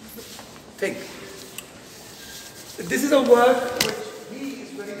 Think. This is a work which he is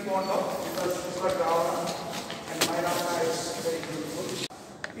very fond of because it's got Ravana and my Ravana is very beautiful.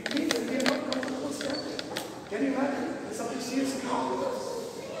 It means that we are not comfortable standing.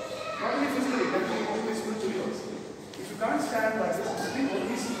 stand by this.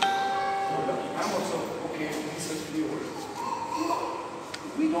 I'm also okay, recently old.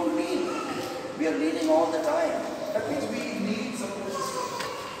 We don't need. We are leading all the time. That means we need support system.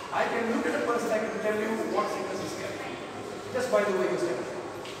 I can look at a person, I can tell you what sickness is carrying. Just by the way you stand.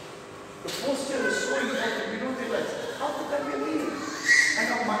 The posture is so important, we don't realize how could that be a leading. And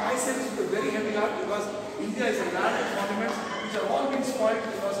now I say this with a very heavy heart because India is a land of monuments which are all being spoiled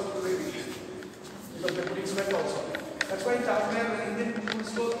because of the way we live. Because they're putting sweat also. That's why in Tajmer, when Indian people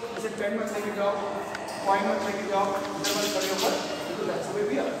spoke, I said 10 months take it out, 5 months take it out, 11 months carry over, because that's the way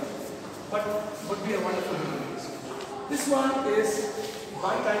we are. But we are wonderful human beings. This one is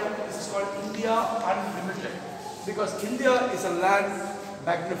my title, this is called India Unlimited. Because India is a land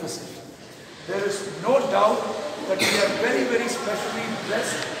magnificent. There is no doubt that we are very, very specially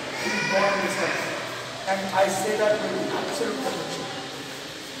blessed to be born in this country. And I say that with absolute conviction.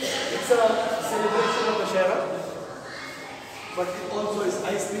 It's a celebration of the Shara, but it also is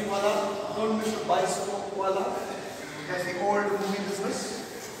ice cream wala. Don't miss the bicycle wala. That's the old movie business.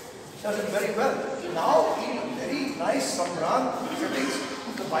 Does it very well. Now, in very nice Samran settings,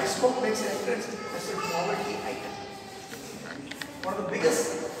 the bicycle makes an entrance as a novelty item. One of the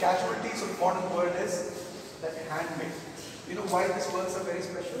biggest casualties of modern world is that handmade. You know why these works are very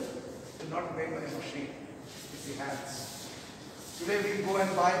special? They're not made by a machine. It's the hands. Today we go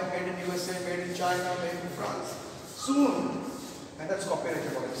and buy made in USA, made in China, made in France. Soon, and that's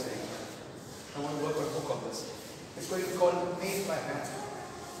copyrighted what I'm saying. I want to work on a book on this. It's going to be called made by hand.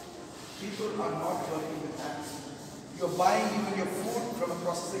 People are not working with hands. You're buying even your food from a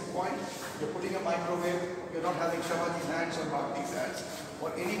processing point. You're putting a microwave. You're not having Shamati's hands or Bhakti's hands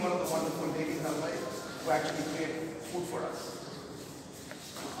or any one of the wonderful ladies in our life who actually create food for us.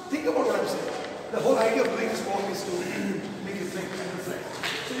 Think about what I'm saying. The whole idea of doing this walk is to make you think and reflect.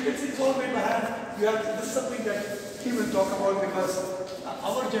 So you can see it's all made by hand. This is something that he will talk about because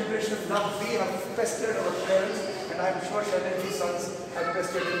our generation, now we have pestered our parents, and I'm sure Shailen's sons have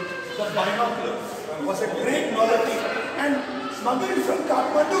pestered him. The binocular was a great novelty, and smuggling from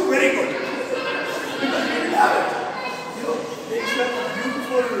Kathmandu, very good. Because we didn't have it. You know, they used to have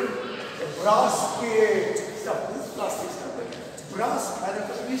beautiful brass stuff, this is plastic stuff, but brass,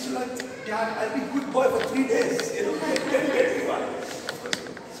 and we used to like, Dad, I'll be good boy for 3 days, you know, get me one.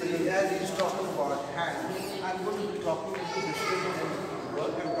 See, as he's talking about hand, I'm going to be talking to the student and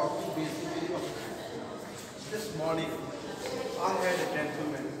work and talking basically of this morning. I had a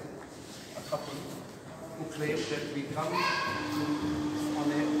gentleman, a couple, who claimed that we come on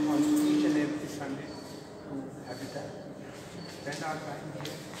each and every Sunday to Habitat, spend our time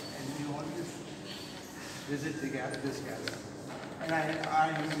here, and we always visit this gallery. And I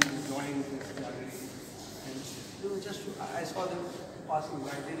am enjoying this gallery. And you know, just I saw them passing by,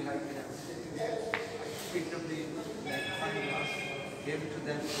 I didn't like it. I was sitting there, I picked up the fine glass, gave it to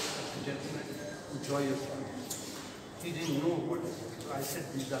them, gentlemen, enjoy yourself. He didn't know what it was. So I said,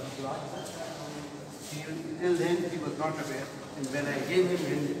 these are glasses. Till then he was not aware. And when I gave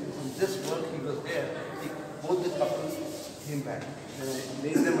him on this work, he was there. Both the couples came back. When I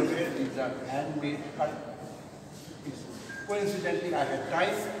made them aware, these are handmade cut pieces. Coincidentally, I had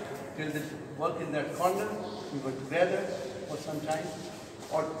time till the work in that corner. We were together for some time.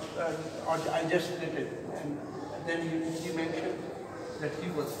 Or I just did it. And then he mentioned that he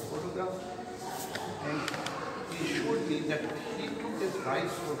was photographed. And he showed me that he took his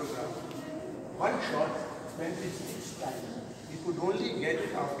wife's photograph. One shot, 26 times. He could only get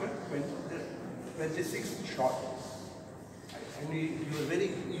it after the 26th shot. And he was very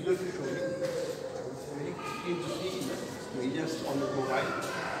eager to show me. I was very keen to see him. He just on the mobile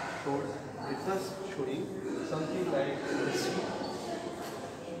showed, it was showing something like the sea,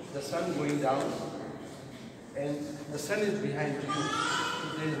 the sun going down, and the sun is behind you.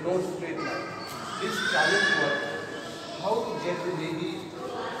 There is no straight line. This challenge was how to get the lady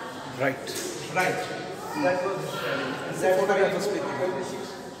right. That was his challenge. And that photograph was taken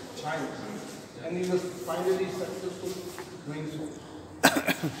 26 times. And he was finally successful doing so.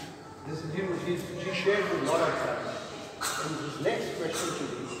 She shared a lot of that. And his next question to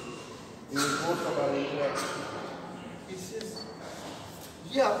me, in the course of our interaction, he says,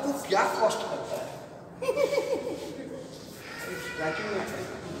 "ये आपको क्या cost करता है?" I'm scratching my head.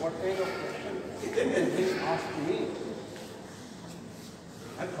 What kind of question has been asked to me?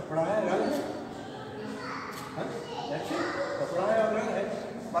 कपड़ा है, रंग है, that's it. कपड़ा है और रंग है.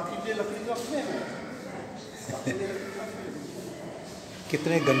 बाकी ये लकड़ी तो अपने हैं.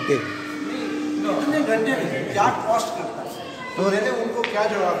 कितने घंटे? कितने घंटे में क्या कॉस्ट करता है? तो मैंने उनको क्या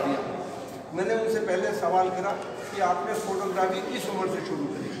जवाब दिया? मैंने उनसे पहले सवाल करा कि आपने फोटोग्राफी किस उम्र से शुरू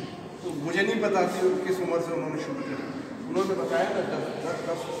करी? तो मुझे नहीं पता थी किस उम्र से उन्होंने शुरू करी. उन्होंने बताया मैं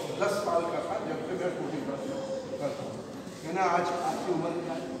 10 साल का था जब से मैं फोटोग्राफी करता हूँ। मैंने आज आपकी उम्र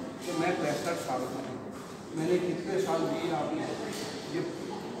क्या है कि मैं 65 साल का हूँ। मैंने कितने साल दिए आपने? ये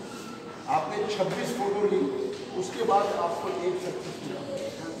आपने 26 फोटो ली, उसके बाद आपको एक सक्सेस मिला।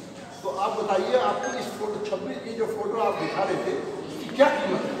 तो आप बताइए आपकी इस फोटो 26 की जो फोटो आप दिखा रहे थे उसकी क्या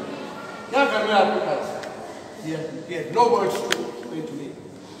कीमत है? क्या कर रहे हैं आपके पास? He had no words to say to me.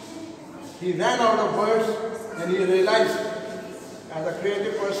 He ran out of words and he realized as a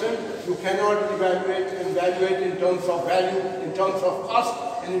creative person you cannot evaluate in terms of value, in terms of cost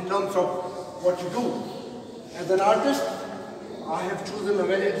and in terms of what you do. As an artist, I have chosen a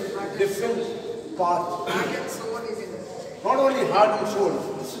very different path. Heart and soul is in it. Not only heart and soul,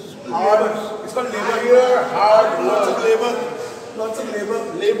 this is hard, It's called labor. sheer hard Lots of work. labor. Lots of labor.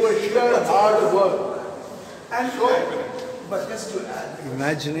 Labor, sheer hard work. And but just to add,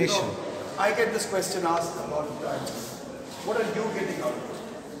 Imagination. I get this question asked a lot of times. What are you getting out of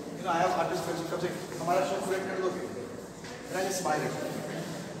it? I have artist friends who come saying, "Hamara show curate kar doge?" And I just smile at them.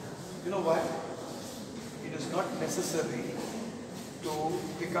 You know why? It is not necessary to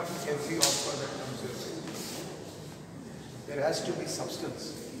pick up every offer that comes your way. There has to be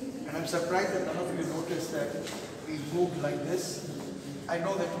substance. And I'm surprised that none of you noticed that we moved like this. I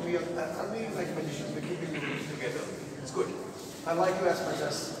know that we are like magicians, we're keeping you together. It's good. I like you as much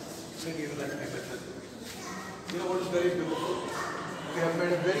as maybe you like my method. You know what is very beautiful? We have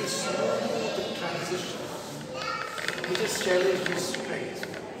made a very smooth transition, which is challenged with strength.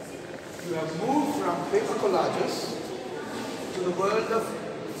 You have moved from paper collages to the world of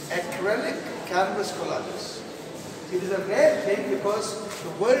acrylic canvas collages. It is a rare thing because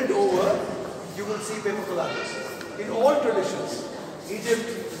the world over you will see paper collages in all traditions. Egypt,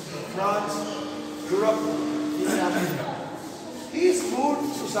 France, Europe, even Africa. He's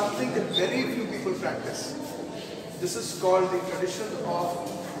moved to something that very few people practice. This is called the tradition of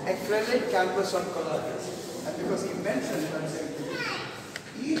acrylic canvas on collages. And because he mentioned it, I'm saying to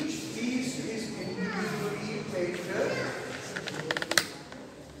you, each piece is individually painted.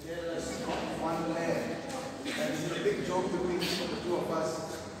 There is not one layer. And it's a big joke between the two of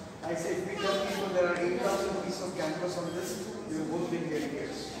us. I say, if we tell people there are 8,000 pieces of canvas on this, we will both think they're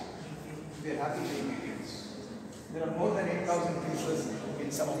idiots. We are happy being idiots. There are more than 8,000 pieces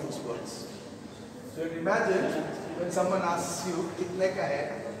in some of those works. So imagine when someone asks you, "Kitne ka hai?"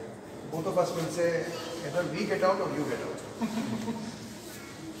 both of us will say, either we get out or you get out.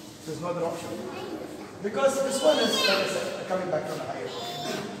 There's no other option. Because this one is, like I said, coming back to the higher.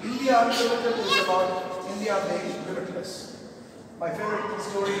 India Unlimited is about India being limitless. My favorite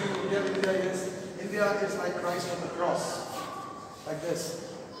story in India is, India is like Christ on the cross. Like this.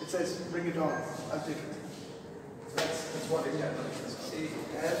 It says, "Bring it on, I'll take it." That's what India is. See,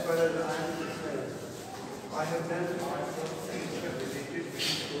 as far as I am concerned, I have done things related which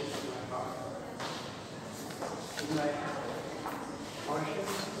is close to my heart. In my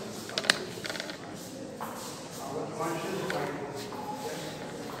conscience, our conscience mind.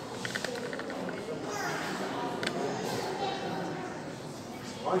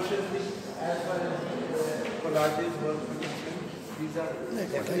 Consciously, as far as collages were concerned, these are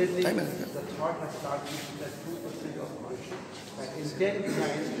definitely the thought has started with that 2% of conscience. That intent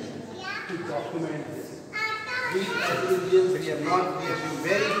behind to document this. We as Indians, we have been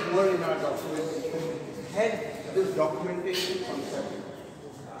very poor in our documentation. Had this documentation concept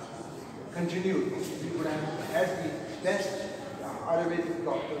continued, we would have had the best Ayurvedic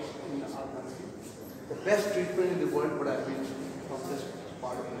doctors in our country. The best treatment in the world would have been from this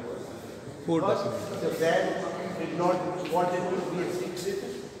part of the world. Because the man did not want it to be a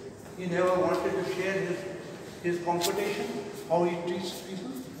secret. He never wanted to share his computation, how he treats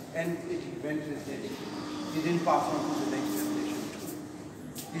people, and it went with it. He didn't pass on to the next generation.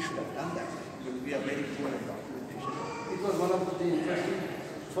 He should have done that. We are very poor in documentation. It was one of the interesting,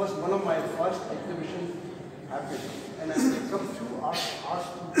 one of my first exhibition happened. And I come to ask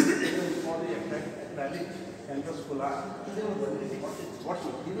people for the acrylic canvas collage. They were wondering what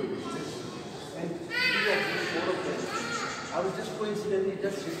material is this? And we are four of them. I was just coincidentally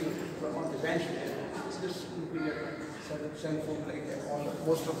just sitting on the bench there, just looking at cell phone like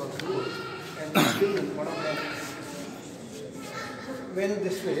most of us do. And the children, one of them went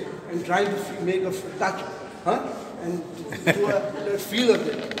this way and tried to make a touch, and do a feel of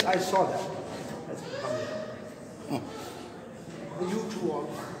it. I saw that. I said, "Come here." You two are.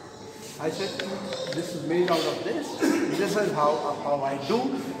 I said, "This is made out of this. This is how I do.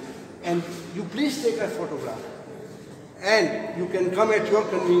 And you please take a photograph. And you can come at your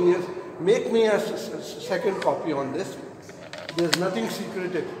convenience. Make me a second copy on this. There's nothing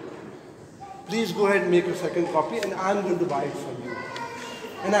secreted. please go ahead and make a second copy and I'm going to buy it from you.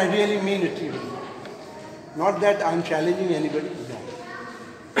 And I really mean it even. Not that I'm challenging anybody, no.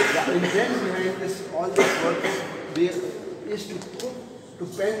 The intent behind this, all this work is to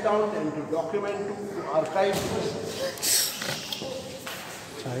pen down and to document, to archive this.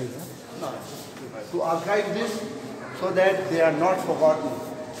 To archive this so that they are not forgotten.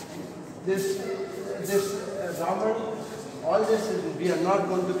 This Raman, all this is, we are not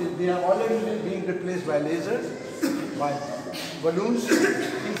going to be, they are already being replaced by lasers, by balloons,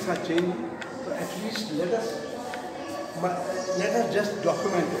 things are changing. So at least let us just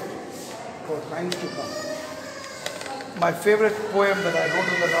document it for times to come. My favorite poem that I wrote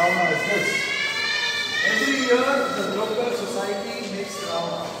on the Ravana is this. Every year the local society makes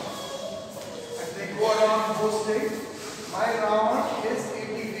Ravana. And they go around boasting, my Ravana is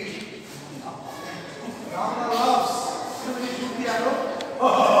 80 feet. Ravana laughs. You know when you shoot the arrow?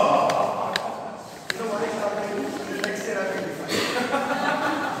 You know what is happening? The next year I will be fine.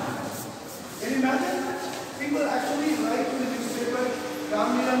 Can you imagine? People actually write in the newspaper,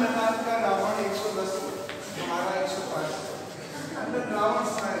 Ramila Mehman ka Ravana 110 Hamara 105. And then Ravana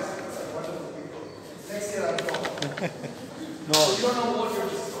smiles. Wonderful people. Next year I'll go. No. So you don't know what you're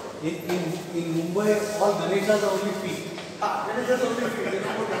just In Mumbai, all Ganeshas are only feet. Ganeshas only feet. They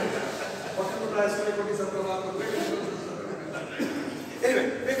don't put Ganesha. Anyway,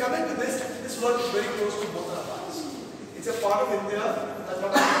 we're coming to this. This work is very close to both our hearts. It's a part of India that's not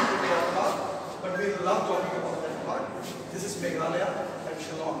going to talk about, but we love talking about that part. This is Meghalaya and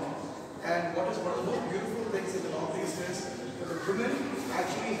Shillong. And what is one of the most beautiful things in the Northeast is that the women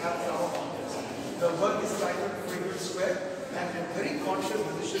actually have flower fountains. The work is titled Fragrant Square, and a very conscious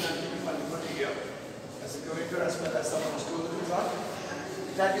decision I'm taking my liberty here, as a curator as well as someone who's doing the art,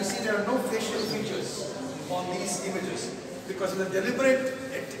 that you see there are no facial features on these images, because in a deliberate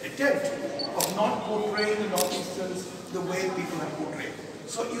attempt of not portraying the Northeasterns the way people have portrayed.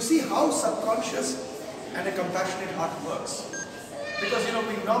 So you see how subconscious and a compassionate heart works. Because we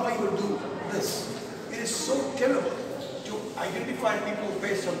normally will do this. It is so terrible to identify people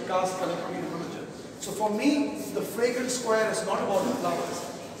based on caste, color, creed, and religion. So for me, the fragrant square is not about the flowers.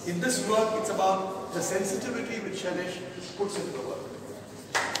 In this work, it's about the sensitivity which Sailesh puts into the work.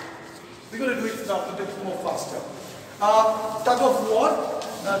 We're going to do it now a bit more faster. Tug of war.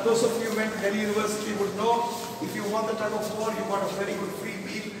 Those of you who went to Delhi University would know, if you won the tug of war, you got a very good free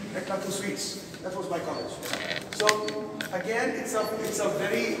meal at Tatu Sweets. That was my college. So again, it's a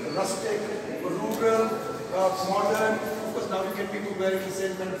very rustic, rural, modern. Of course, now you get people wearing the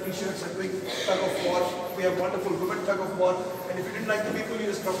same kind of t-shirts and doing tug of war. We have wonderful women tug of war. And if you didn't like the people, you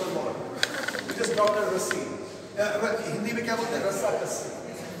just dropped the water. You just dropped a rassi. Hindi में क्या बोलते हैं? रस्सा कस्सी.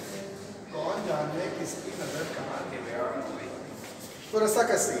 कौन जाने किसकी नजर कहाँ के प्यार हुई? So rassa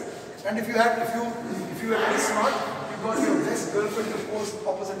kassi. And if you were very smart, you got your best girlfriend to pose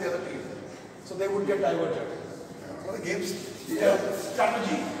opposite the other team. So they would get diverted. What the games? Yeah.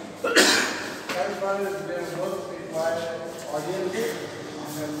 Strategy. That is one of the most required audience,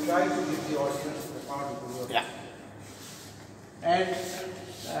 and try to give the audience the part of the work. Yeah. And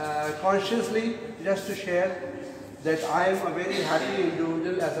consciously, just to share that I am a very happy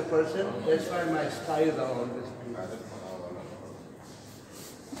individual as a person. That's why my skies are always blue.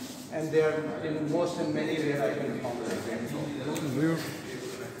 And they are in many ways I can compliment.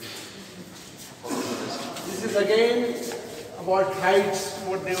 This is again about heights,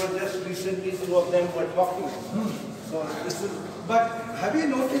 what they were just recently, two of them were talking. So this is, but have you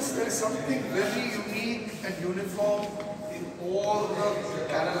noticed there is something very unique and uniform in all the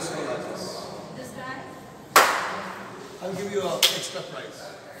canvas collages? This guy? I'll give you an extra prize.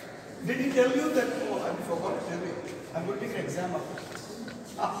 Did he tell you that? Oh, I forgot to tell you. I'm going to take an exam after this.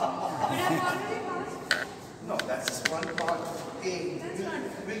 But I've already passed. No, that's just one part. We'll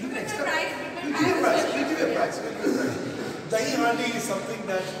give you an extra prize. We'll give you a prize. We'll give you a prize. Dahi Handi is something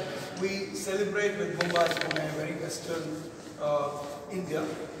that we celebrate with Mumbai, Pune, very western India.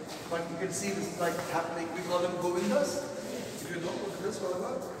 But you can see this is like happening. We call them Govindas. If you know what this,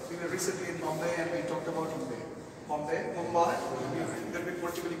 whatever. We were recently in Bombay and we talked about Mumbai. That we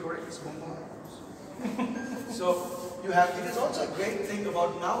politically correct is Mumbai. So you have, it is also a great thing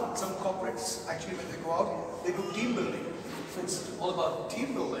about now some corporates actually when they go out, they do team building. So it's all about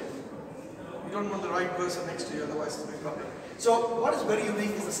team building. You don't want the right person next to you, otherwise it's a big problem. So what is very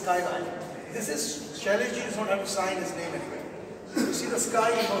unique is the skyline. This is, Sailesh ji does not have to sign his name anywhere. You see the sky,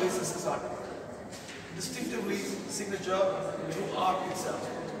 you know this is his art. Distinctively signature through art itself.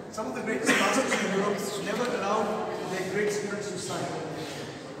 Some of the greatest masters in Europe never allowed their great students to sign.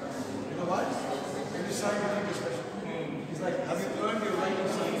 You know why? When you sign, you need to special. It's like, have you earned your right to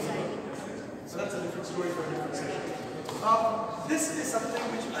sign? This is something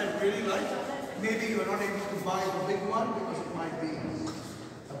which I really like. Maybe you're not able to buy the big one because it might be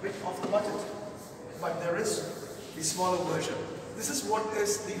a bit off the budget. But there is the smaller version. This is what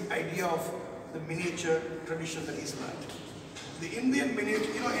is the idea of the miniature tradition that he's learned. The Indian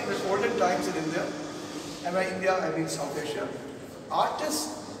miniature, you know, in the olden times in India, and by India I mean South Asia,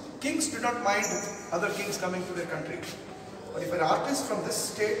 artists, kings do not mind other kings coming to their country. But if an artist from this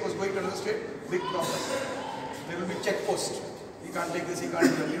state was going to another state, big problem. There will be check post. You can't take this, you can't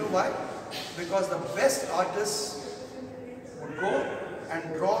do that. You know why? Because the best artists would go and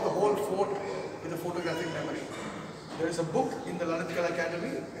draw the whole fort with a photographic memory. There is a book in the Lalit Kala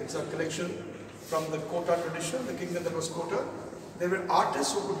Academy. It's a collection from the Kota tradition, the kingdom that was Kota. There were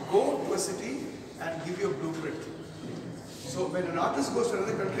artists who could go to a city and give you a blueprint. So when an artist goes to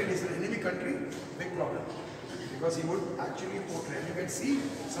another country and is an enemy country, big problem. Because he would actually portray. You can see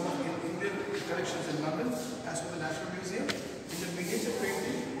some of the Indian collections in London, as per the National Museum, in the miniature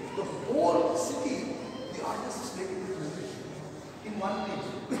painting, the whole city, the artist is making it in one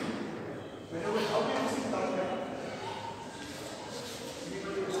piece. Whenever, how do you see Taj Mahal?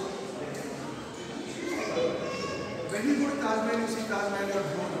 When you go to Taj Mahal, you see Taj Mahal, you are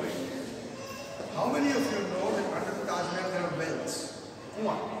blown away. How many of you know that under the Taj Mahal there are wells?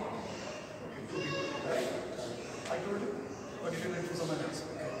 One. Okay, two people, right? I told you, or did you learn from someone else?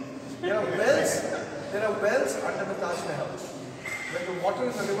 There are wells under the Taj Mahal. When the water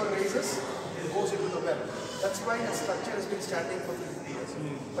in the river raises, it goes into the well. That's why the structure has been standing for 50 years.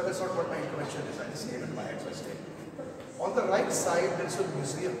 But that's not what my intervention is. I just came in my head first. On the right side, there is a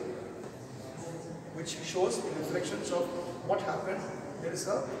museum which shows the reflections of what happened. There is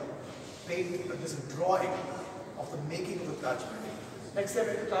a painting, there is a drawing of the making of the Taj Mahal. Next time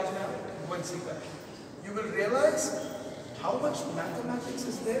at the Taj Mahal, go and see that. You will realize how much mathematics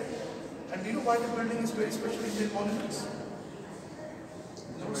is there. And do you know why the building is very special in Indian monuments?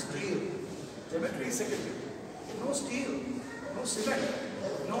 No steel. Geometry is secondary. No steel, no cement,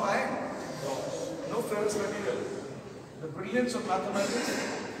 no iron, no ferrous material. The brilliance of mathematics,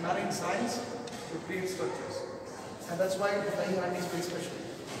 marine science, to create structures. And that's why the flying hand is very special.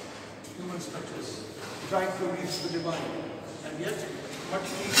 Human structures, trying to reach the divine. And yet, much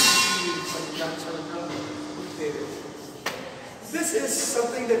easier like cancer and there. This is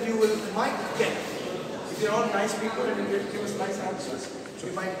something that you might get. If you're all nice people and you give us nice answers,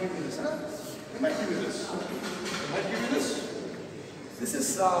 we might give you this. Huh? We might give you this. We might give you this. This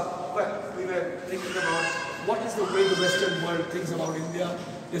is, well, we were thinking about what is the way the Western world thinks about India.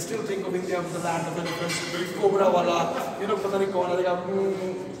 They still think of India as the land of elephants, very cobra wala, you know,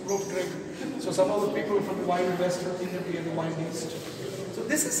 rope drink. So some of the people from the Wild West think that we are the Wild East. So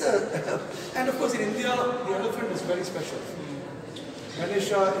this is a, and of course in India, the elephant is very special.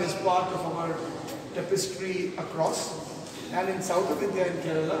 Ganesha is part of our tapestry across. And in south of India, in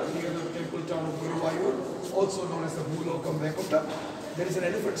Kerala, near the temple town of Guruvayur, also known as the Bhulokam Vaikunta, there is an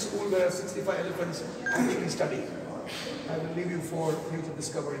elephant school where 65 elephants actually study. I will leave you for you to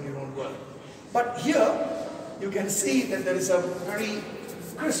discover in your own world. But here, you can see that there is a very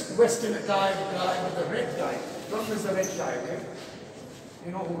crisp Western attire guy with a red tie. Don't miss the red tie, okay?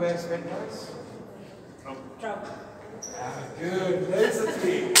 You know who wears red ties? Trump. Ah, good. There's a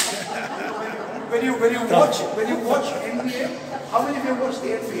three. when you watch NBA, how many of you watch the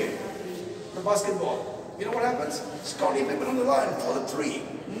NBA? The basketball. You know what happens? Scottie Pippen on the line for the three.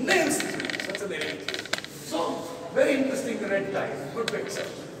 Nails the three. That's an elite. So, very interesting, the red tie. Good picture.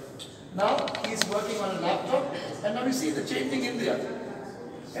 Now, he's working on a laptop, and now you see the changing India.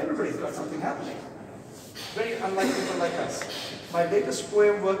 Everybody's got something happening. Very unlike people like us. My latest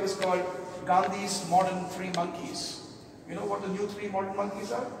poem work is called Gandhi's Modern Three Monkeys. You know what the new three modern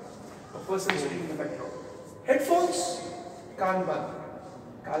monkeys are? A person sitting in the metro. Headphones, kaan band,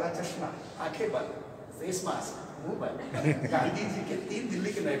 kala chashma, aankhein band, face mask, muh band. Gandhi ji ke teen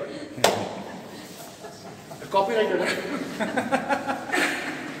Delhi ke naye band. The copyrighted.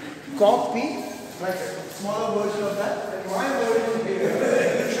 Copy, like a smaller version of that. And my version here,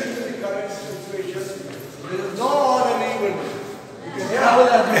 in the current situation, there is no odd and even. You can travel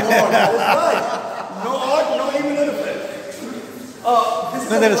as you want. That is right. No odd, no even elephant. This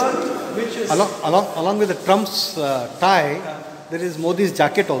is a one which is along with the Trump's tie, there is Modi's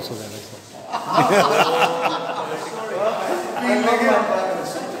jacket also there.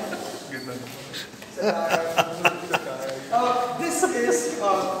 This is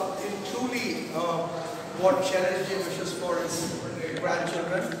truly what Sailesh wishes for his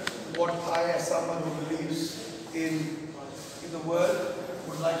grandchildren. What I, as someone who believes in the world,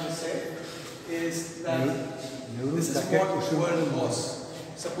 would like to say is that this is what the world was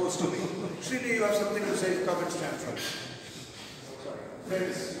supposed to be. Srini, you have something to say, come and stand for.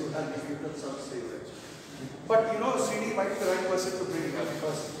 friends you have if you could some favorite. But you know, Srini might be the right person to bring it up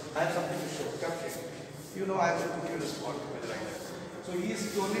because I have something to show. Captain, you know I have to put you in a spot with like that. So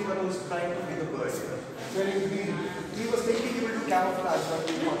he's the only one who's trying to be the bird here. So he was thinking he will do camouflage, but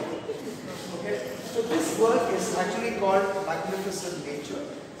he won't. Okay? So this work is actually called Magnificent Nature.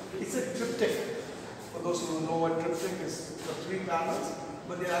 It's a triptych. For those who know what triptych is, the 3 panels,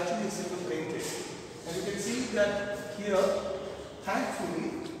 but they're actually single painted. And you can see that here,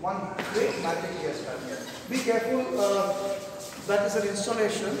 thankfully, one great magic he has done here. Be careful, that is an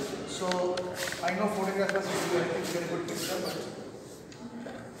installation. So I know photographers will do anything to get a good picture, but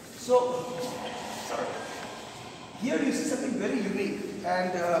so here you see something very unique,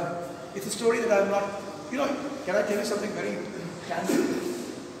 and it's a story that I'm not, you know, can I tell you something very candid?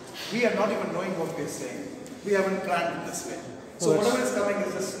 We are not even knowing what we're saying. We haven't planned it this way. So whatever is coming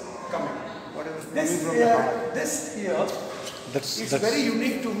is just coming. Whatever is this here is very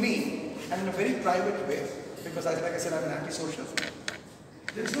unique to me and in a very private way, because like I said, I'm an antisocial.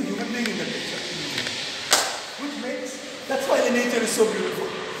 There is no human being in the picture. Which makes, that's why the nature is so beautiful.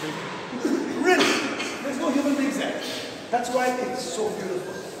 Really, there's no human beings there. That's why it's so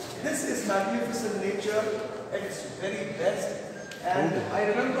beautiful. This is magnificent nature at its very best. And I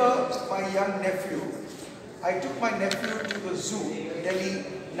remember my young nephew. I took my nephew to the zoo, Delhi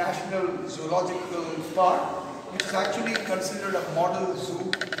National Zoological Park, which is actually considered a model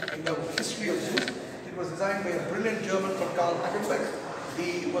zoo in the history of zoos. It was designed by a brilliant German called Karl Hagenbeck.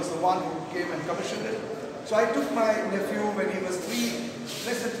 He was the one who came and commissioned it. So I took my nephew when he was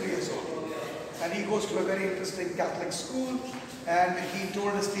less than 3 years old. And he goes to a very interesting Catholic school, and he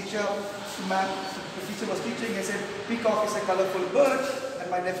told his teacher, ma'am, the teacher was teaching, he said, peacock is a colorful bird, and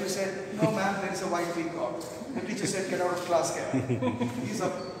my nephew said, no ma'am, there is a white peacock. The teacher said, get out of class, kid. He's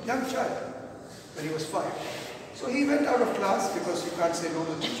a young child, when he was 5. So he went out of class because you can't say no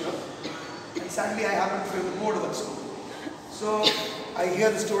to the teacher, and sadly I happened to be the board of that school. So I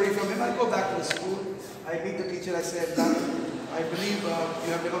hear the story from him, I go back to the school, I meet the teacher, I said, ma'am, I believe you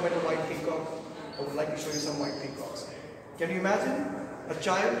have never met a white peacock. I would like to show you some white peacocks. Can you imagine? A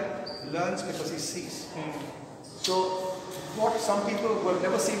child learns because he sees. So what some people who have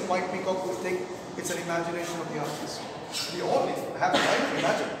never seen white peacock will think it's an imagination of the artist. We all have the right to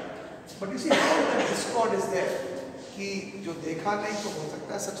imagine. But you see how that discord is there. कि जो देखा नहीं तो हो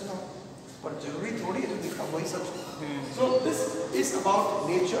सकता है सच ना हो, पर जरूरी थोड़ी है जो देखा वही सच हो. So this is about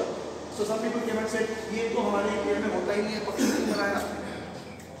nature. So some people came and said, ये तो हमारे इंडिया में होता ही नहीं है, पक्षी नहीं बनाया.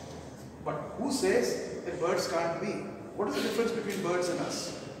 But who says that birds can't be? What is the difference between birds and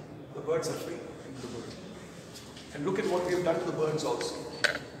us? The birds are free. And look at what we have done to the birds also.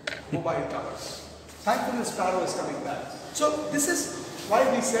 Mobile towers. Thankfully the sparrow is coming back. So this is why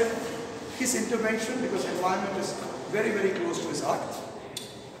we said his intervention, because environment is very, very close to his art.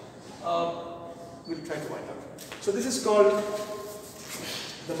 We'll try to find out. So this is called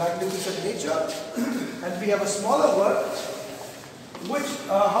The Magnificent Nature. And we have a smaller work, which,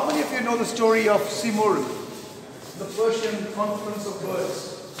 how many of you know the story of Simur, the Persian conference of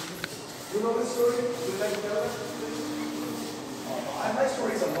birds? You know this story? Would you like to tell it? My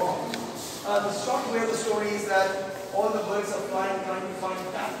stories are long. The short way of the story is that all the birds are flying, trying to find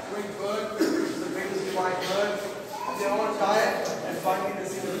that great bird, which is the greatest divine bird. And they're all tired, and finally they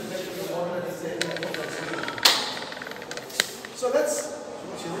see the reflection of the water and they say, so that's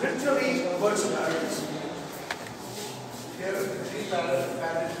literally birds and parrots. Here are the 3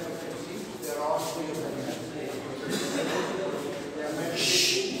 parrots you can see. They're all free of them. They are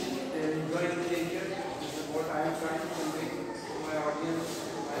meditating, they're enjoying the nature. This is what I am trying to convey to my audience,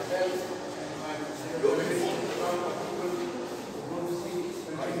 myself, and my community.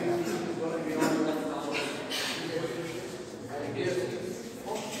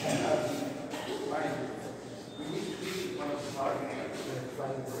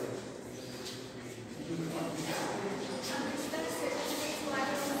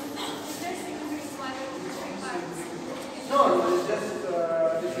 No, it's just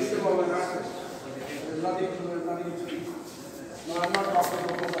the freedom of an artist. There's nothing to speak. No, I'm not talking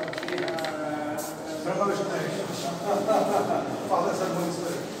about Father, Son, Holy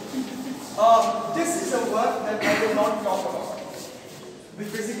Spirit. This is a work that I will not talk about,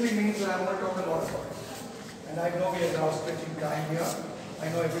 which basically means that I'm going to talk a lot about it. And I know we are now stretching time here. I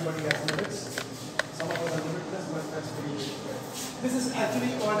know everybody has limits. Some of us are limitless, but that's very good. This is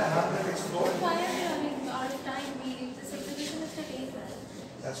actually called a Hamlet Explored. Why are we running out of time? This exhibition is till 8.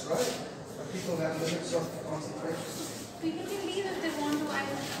 That's right. But people have limits of concentration. People can leave if they want to.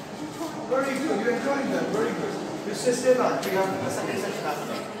 Very good. You're enjoying that. Very good. You stay back. We have a second session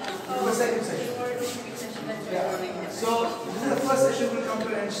after. The second session. Yeah. So this is the first session will come to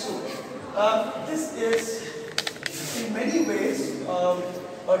an end soon. This is, in many ways, a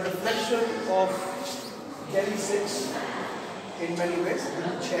reflection of Delhi 6 in many ways.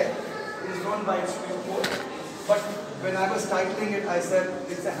 The chair is run by its quote. But when I was titling it, I said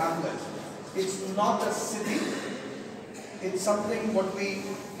it's a hamlet. It's not a city. It's something what we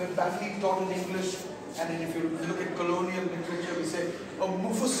were badly taught in English, and if you look at colonial literature, we say a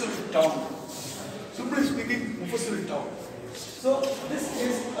Mufassil town. Simply speaking, Mufassil town. So this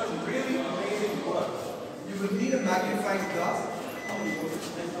is a really amazing work. You will need a magnifying glass. How many more?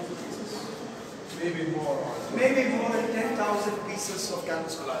 10,000 pieces? Maybe more. Maybe more than 10,000 pieces of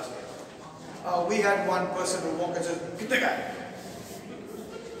canvas collage. We had one person who walked and said, "Kitne ka hai?"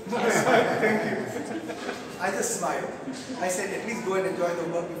 Thank you. I just smiled. I said, at least go and enjoy the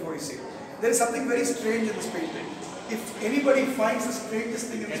work before you see it. There is something very strange in this painting. If anybody finds the strangest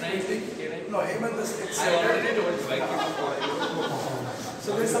thing in this painting, no, Hemant, it's... I already told you.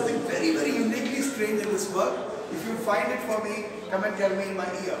 So there is something very, very uniquely strange in this work. If you find it for me, come and tell me in my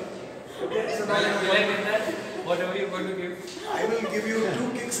ear. Okay? So now will I get that? Whatever you're going to give? I will give you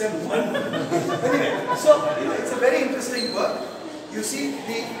 2 kicks and 1. Anyway, so it's a very interesting work. You see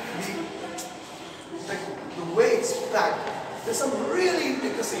the way it's packed. There's some really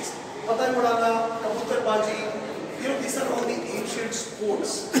intricacies. Patang udana, kabutar baji. These are all the ancient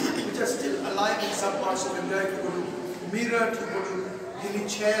sports which are still alive in some parts of India. If you go to Meerut, you go to Delhi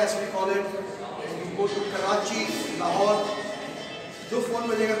chair as we call it, you go to Karachi, Lahore. Do phone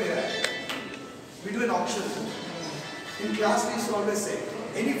bajega mera hai. We do an auction. In class we used to always say,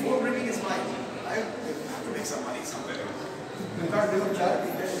 any phone ringing is mine. I have to make some money somewhere. You can't do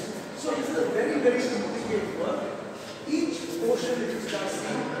charity. So this is a very, very intricate work. Each portion that you start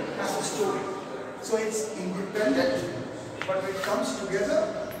seeing has a story. So it's independent, but when it comes together,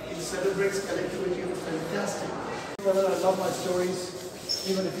 it celebrates collectivity. It's fantastic. I love my stories.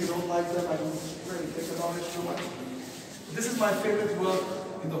 Even if you don't like them, I don't really think about it too much. This is my favorite work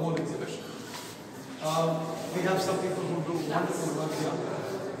in the whole exhibition. We have some people who do wonderful work here.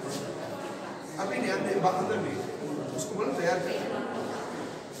 अभी नहीं अंदर में उसको बोलो तैयार कर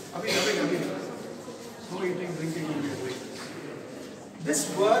अभी no eating, drinking will be doing.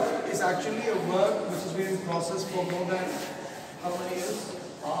 This work is actually a work which has been in process for more than how many years?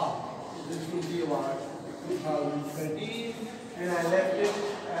 This will be about 2013, and I left it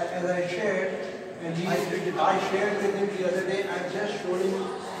as I shared, and I shared with him the other day. I just showed him a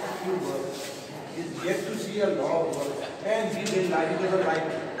few works. He's yet to see a lot of work, and he didn't like it. He doesn't like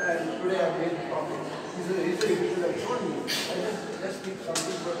it. And today I made a problem. He should have shown me. I just keep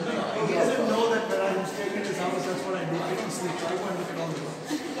something. He doesn't know that when I'm staying in his house, that's what I do. I don't sleep. I go and look at all the work.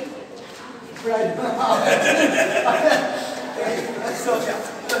 Right. So yeah,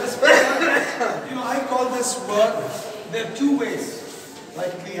 I call this work. There are 2 ways.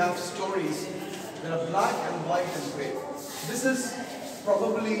 Like we have stories. There are black and white and gray. This is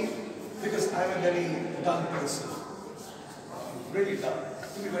probably because I'm a very dull person. Really dull,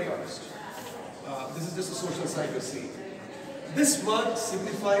 to be very honest. This is just a social side you see. This work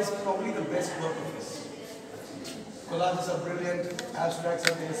signifies probably the best work of his. Collages are brilliant, abstracts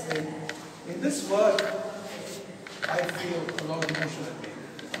are the same. In this work, I feel a lot of emotion at me.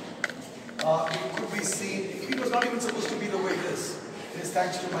 It could be seen, it was not even supposed to be the way it is. It is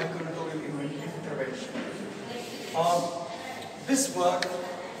thanks to my curatorial intervention. This work,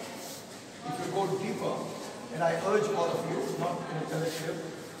 if you go deeper, and I urge all of you, not in a collective,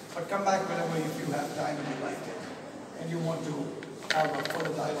 but come back whenever if you have time and you like it, and you want to have a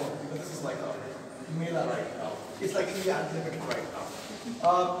further dialogue, because this is like a mela right now. It's like India Unlimited right now.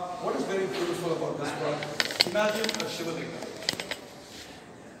 What is very beautiful about this work, imagine a Shivalinga.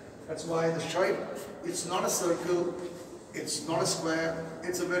 That's why the shape, it's not a circle, it's not a square,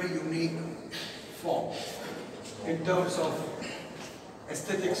 it's a very unique form in terms of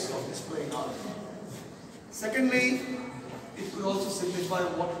aesthetics of displaying art. Secondly, it could also signify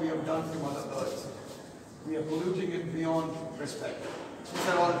what we have done to Mother Earth. We are polluting it beyond respect. These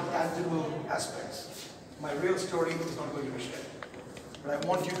are all tangible aspects. My real story is not going to be shared. But I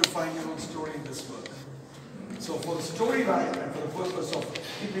want you to find your own story in this work. So for the storyline and for the purpose of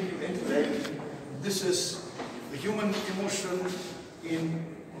keeping you entertained, this is the human emotion in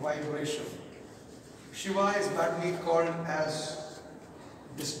vibration. Shiva is badly called as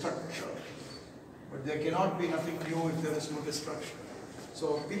destructor. But there cannot be nothing new if there is no destruction.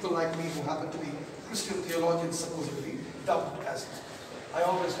 So people like me who happen to be Christian theologians supposedly dubbed as, I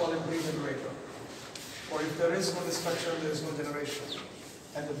always call him regenerator. For if there is no destruction, there is no generation.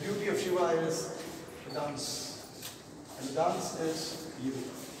 And the beauty of Shiva is the dance. And the dance is you.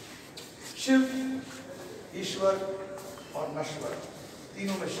 Shiv, Ishwar, और नश्वर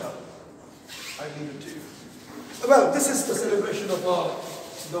तीनों में शब्द I leave it to you. Well, this is the celebration of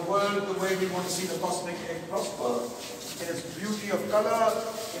the world, the way we want to see the cosmic egg prosper, in its beauty of color,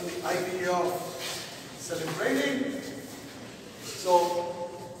 in the idea of celebrating. So,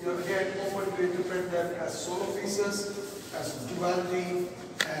 you're again open to interpret them as solo pieces, as duality,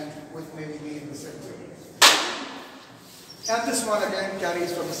 and with maybe me in the center. And this one again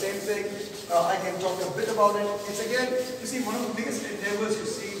carries from the same thing. I can talk a bit about it. It's again, you see, one of the biggest endeavors you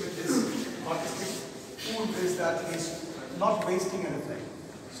see with this artistic food is that he's not wasting anything.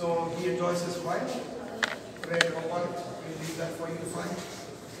 So he enjoys his wine, red or white. We'll leave that for you to find,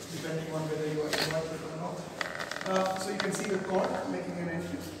 depending on whether you are invited or not. So you can see the corn making an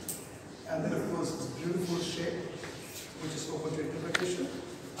entry. And then of course this beautiful shape, which is open to interpretation.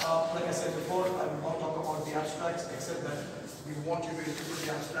 Like I said before, I will not talk about the abstracts, except that we want you to interpret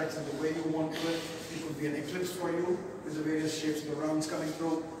the abstracts in the way you want to it. It could be an eclipse for you, with the various shapes of the rounds coming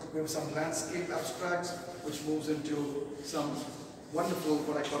through. We have some landscape abstracts, which moves into some wonderful,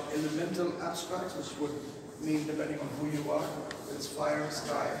 what I call elemental abstracts, which would mean, depending on who you are, it's fire,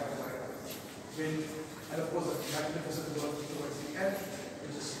 sky, wind, and of course the magnificent work towards the end,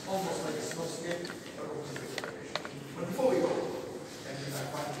 which is almost like a snowscape, but open to interpretation. But before we go, and then I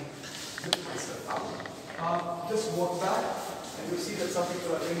finally lift myself out, just walk back, and you'll see that some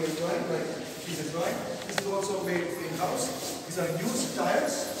people are really enjoying, like he's enjoying. This is also made in-house. These are used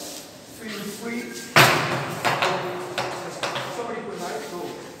tires. Feel free. Somebody put a knife, no.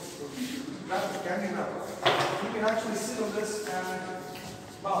 Grab the candy wrapper. You can actually sit on this and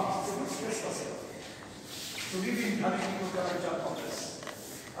bounce. So we've been having people come and jump on this.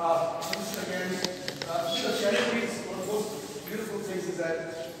 This is again, these are celebrities. One of the most beautiful things is that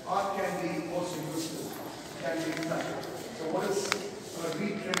art can be also useful, can be impactful. So what is a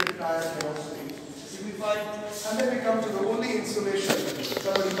retreaded tire can also be signified. And then we come to the only installation.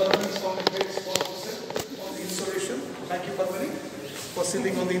 Somebody Padmani is on the place for on the installation. Thank you, Padmani, for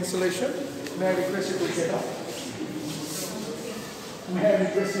sitting on the installation. May I request you to get up? May I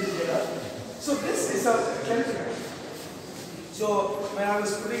request you to get up? So this is a caricature. So when I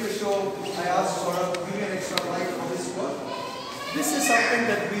was putting the show, I asked sort of give me an extra light on this work. This is something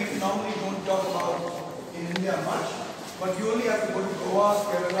that we normally don't talk about in India much, but you only have to go to Goa,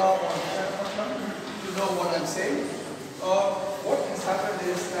 Kerala, or to know what I'm saying. What has happened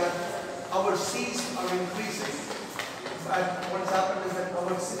is that our seas are increasing. And what has happened is that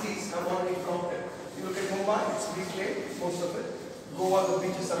our cities have already dropped it. You look at Mumbai, it's reclaimed, most of it. Goa, the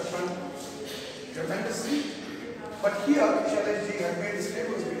beaches are shrunk tremendously. But here, Sailesh had made this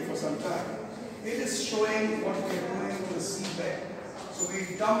table for some time. It is showing what we are doing to the seabed. So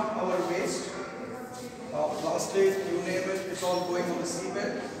we dump our waste, plastic, you name it, it's all going on the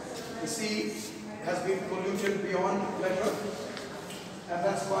seabed. The sea has been polluted beyond measure. And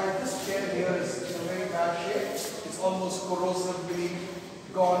that's why this chair here is in a very bad shape. It's almost corrosively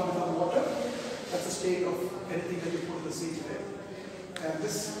gone with the water. That's the state of anything that you put in the sea today. And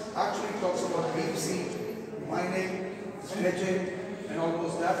this actually talks about deep sea mining, dredging, and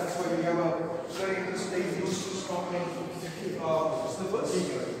almost that. That's why we have a very interesting use to snorkeling slippers.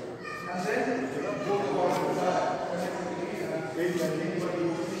 And then go about that. Anybody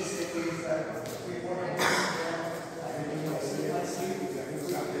who says that we want to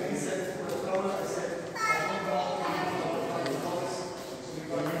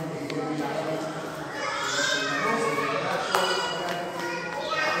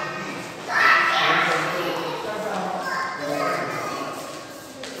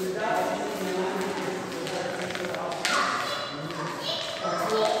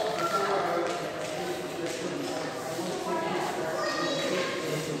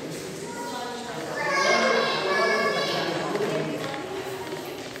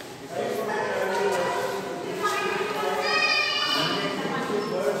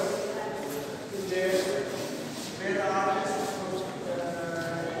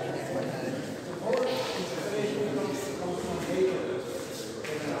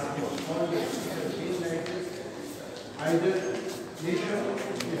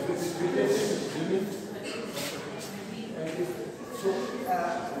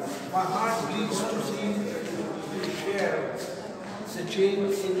my heart bleeds to see, to share the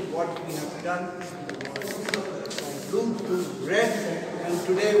change in what we have done from blue to red, and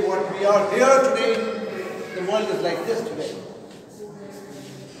today what we are here today, the world is like this today.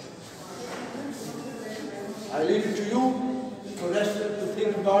 I leave it to you to rest it, to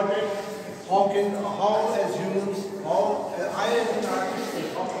think about it, how as humans, how I as an artist can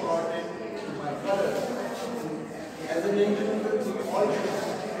talk about it to my brother. As an individual, we all should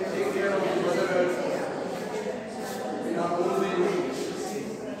take care of the Mother Earth in our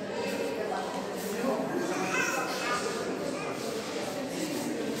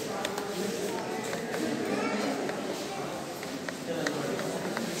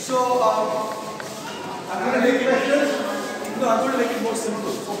So, I'm going to make questions. No, I'm going to make it more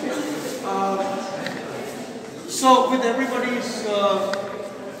simple. Okay. So, with everybody's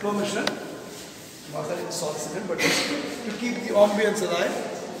permission, not that it's solicited, but just to keep the ambience alive,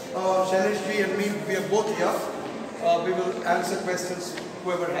 Sailesh ji and me, we are both here. We will answer questions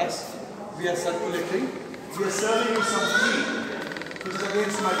whoever has. We are circulating. We are serving you some tea, which is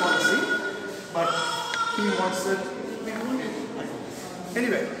against my policy, but he wants it.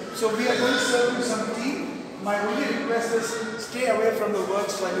 Anyway, so we are going to serve you some tea. My only request is stay away from the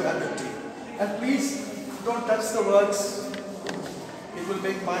works while you have your tea. And please don't touch the works. It will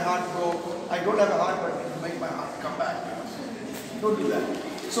make my heart go. I don't have a heart, but it will make my heart come back. Don't do that.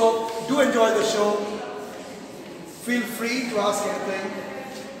 So do enjoy the show. Feel free to ask anything.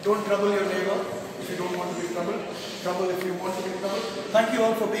 Don't trouble your neighbor if you don't want to be troubled. Trouble if you want to be troubled. Thank you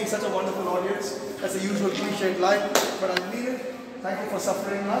all for being such a wonderful audience. That's the usual cliched line, but I mean it. Thank you for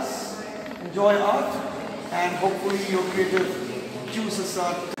suffering us. Enjoy art, and hopefully your creative juices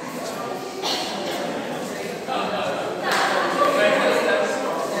are.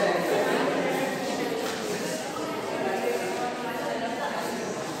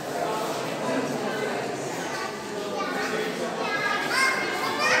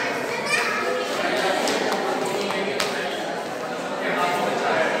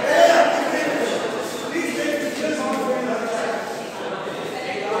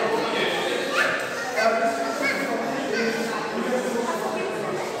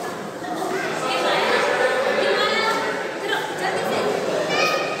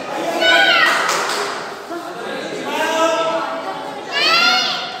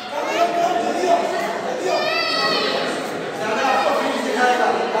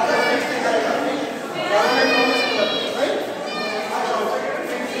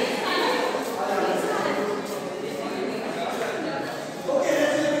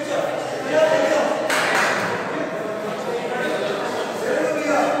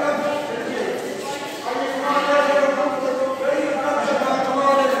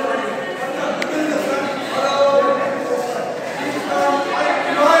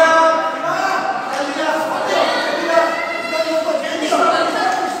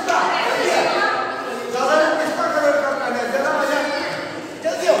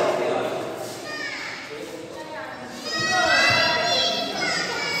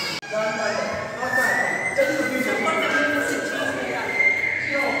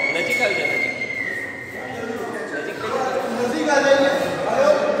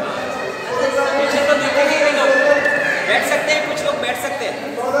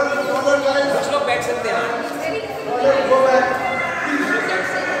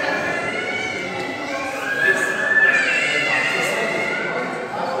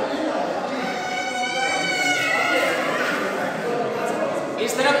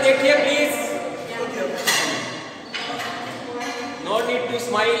 इस तरफ देखिए please. No need to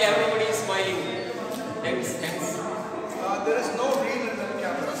smile, everybody is smiling. Thanks. There is no reel in the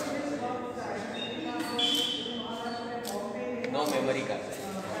camera. No memory card.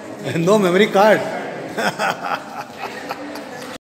 No memory card.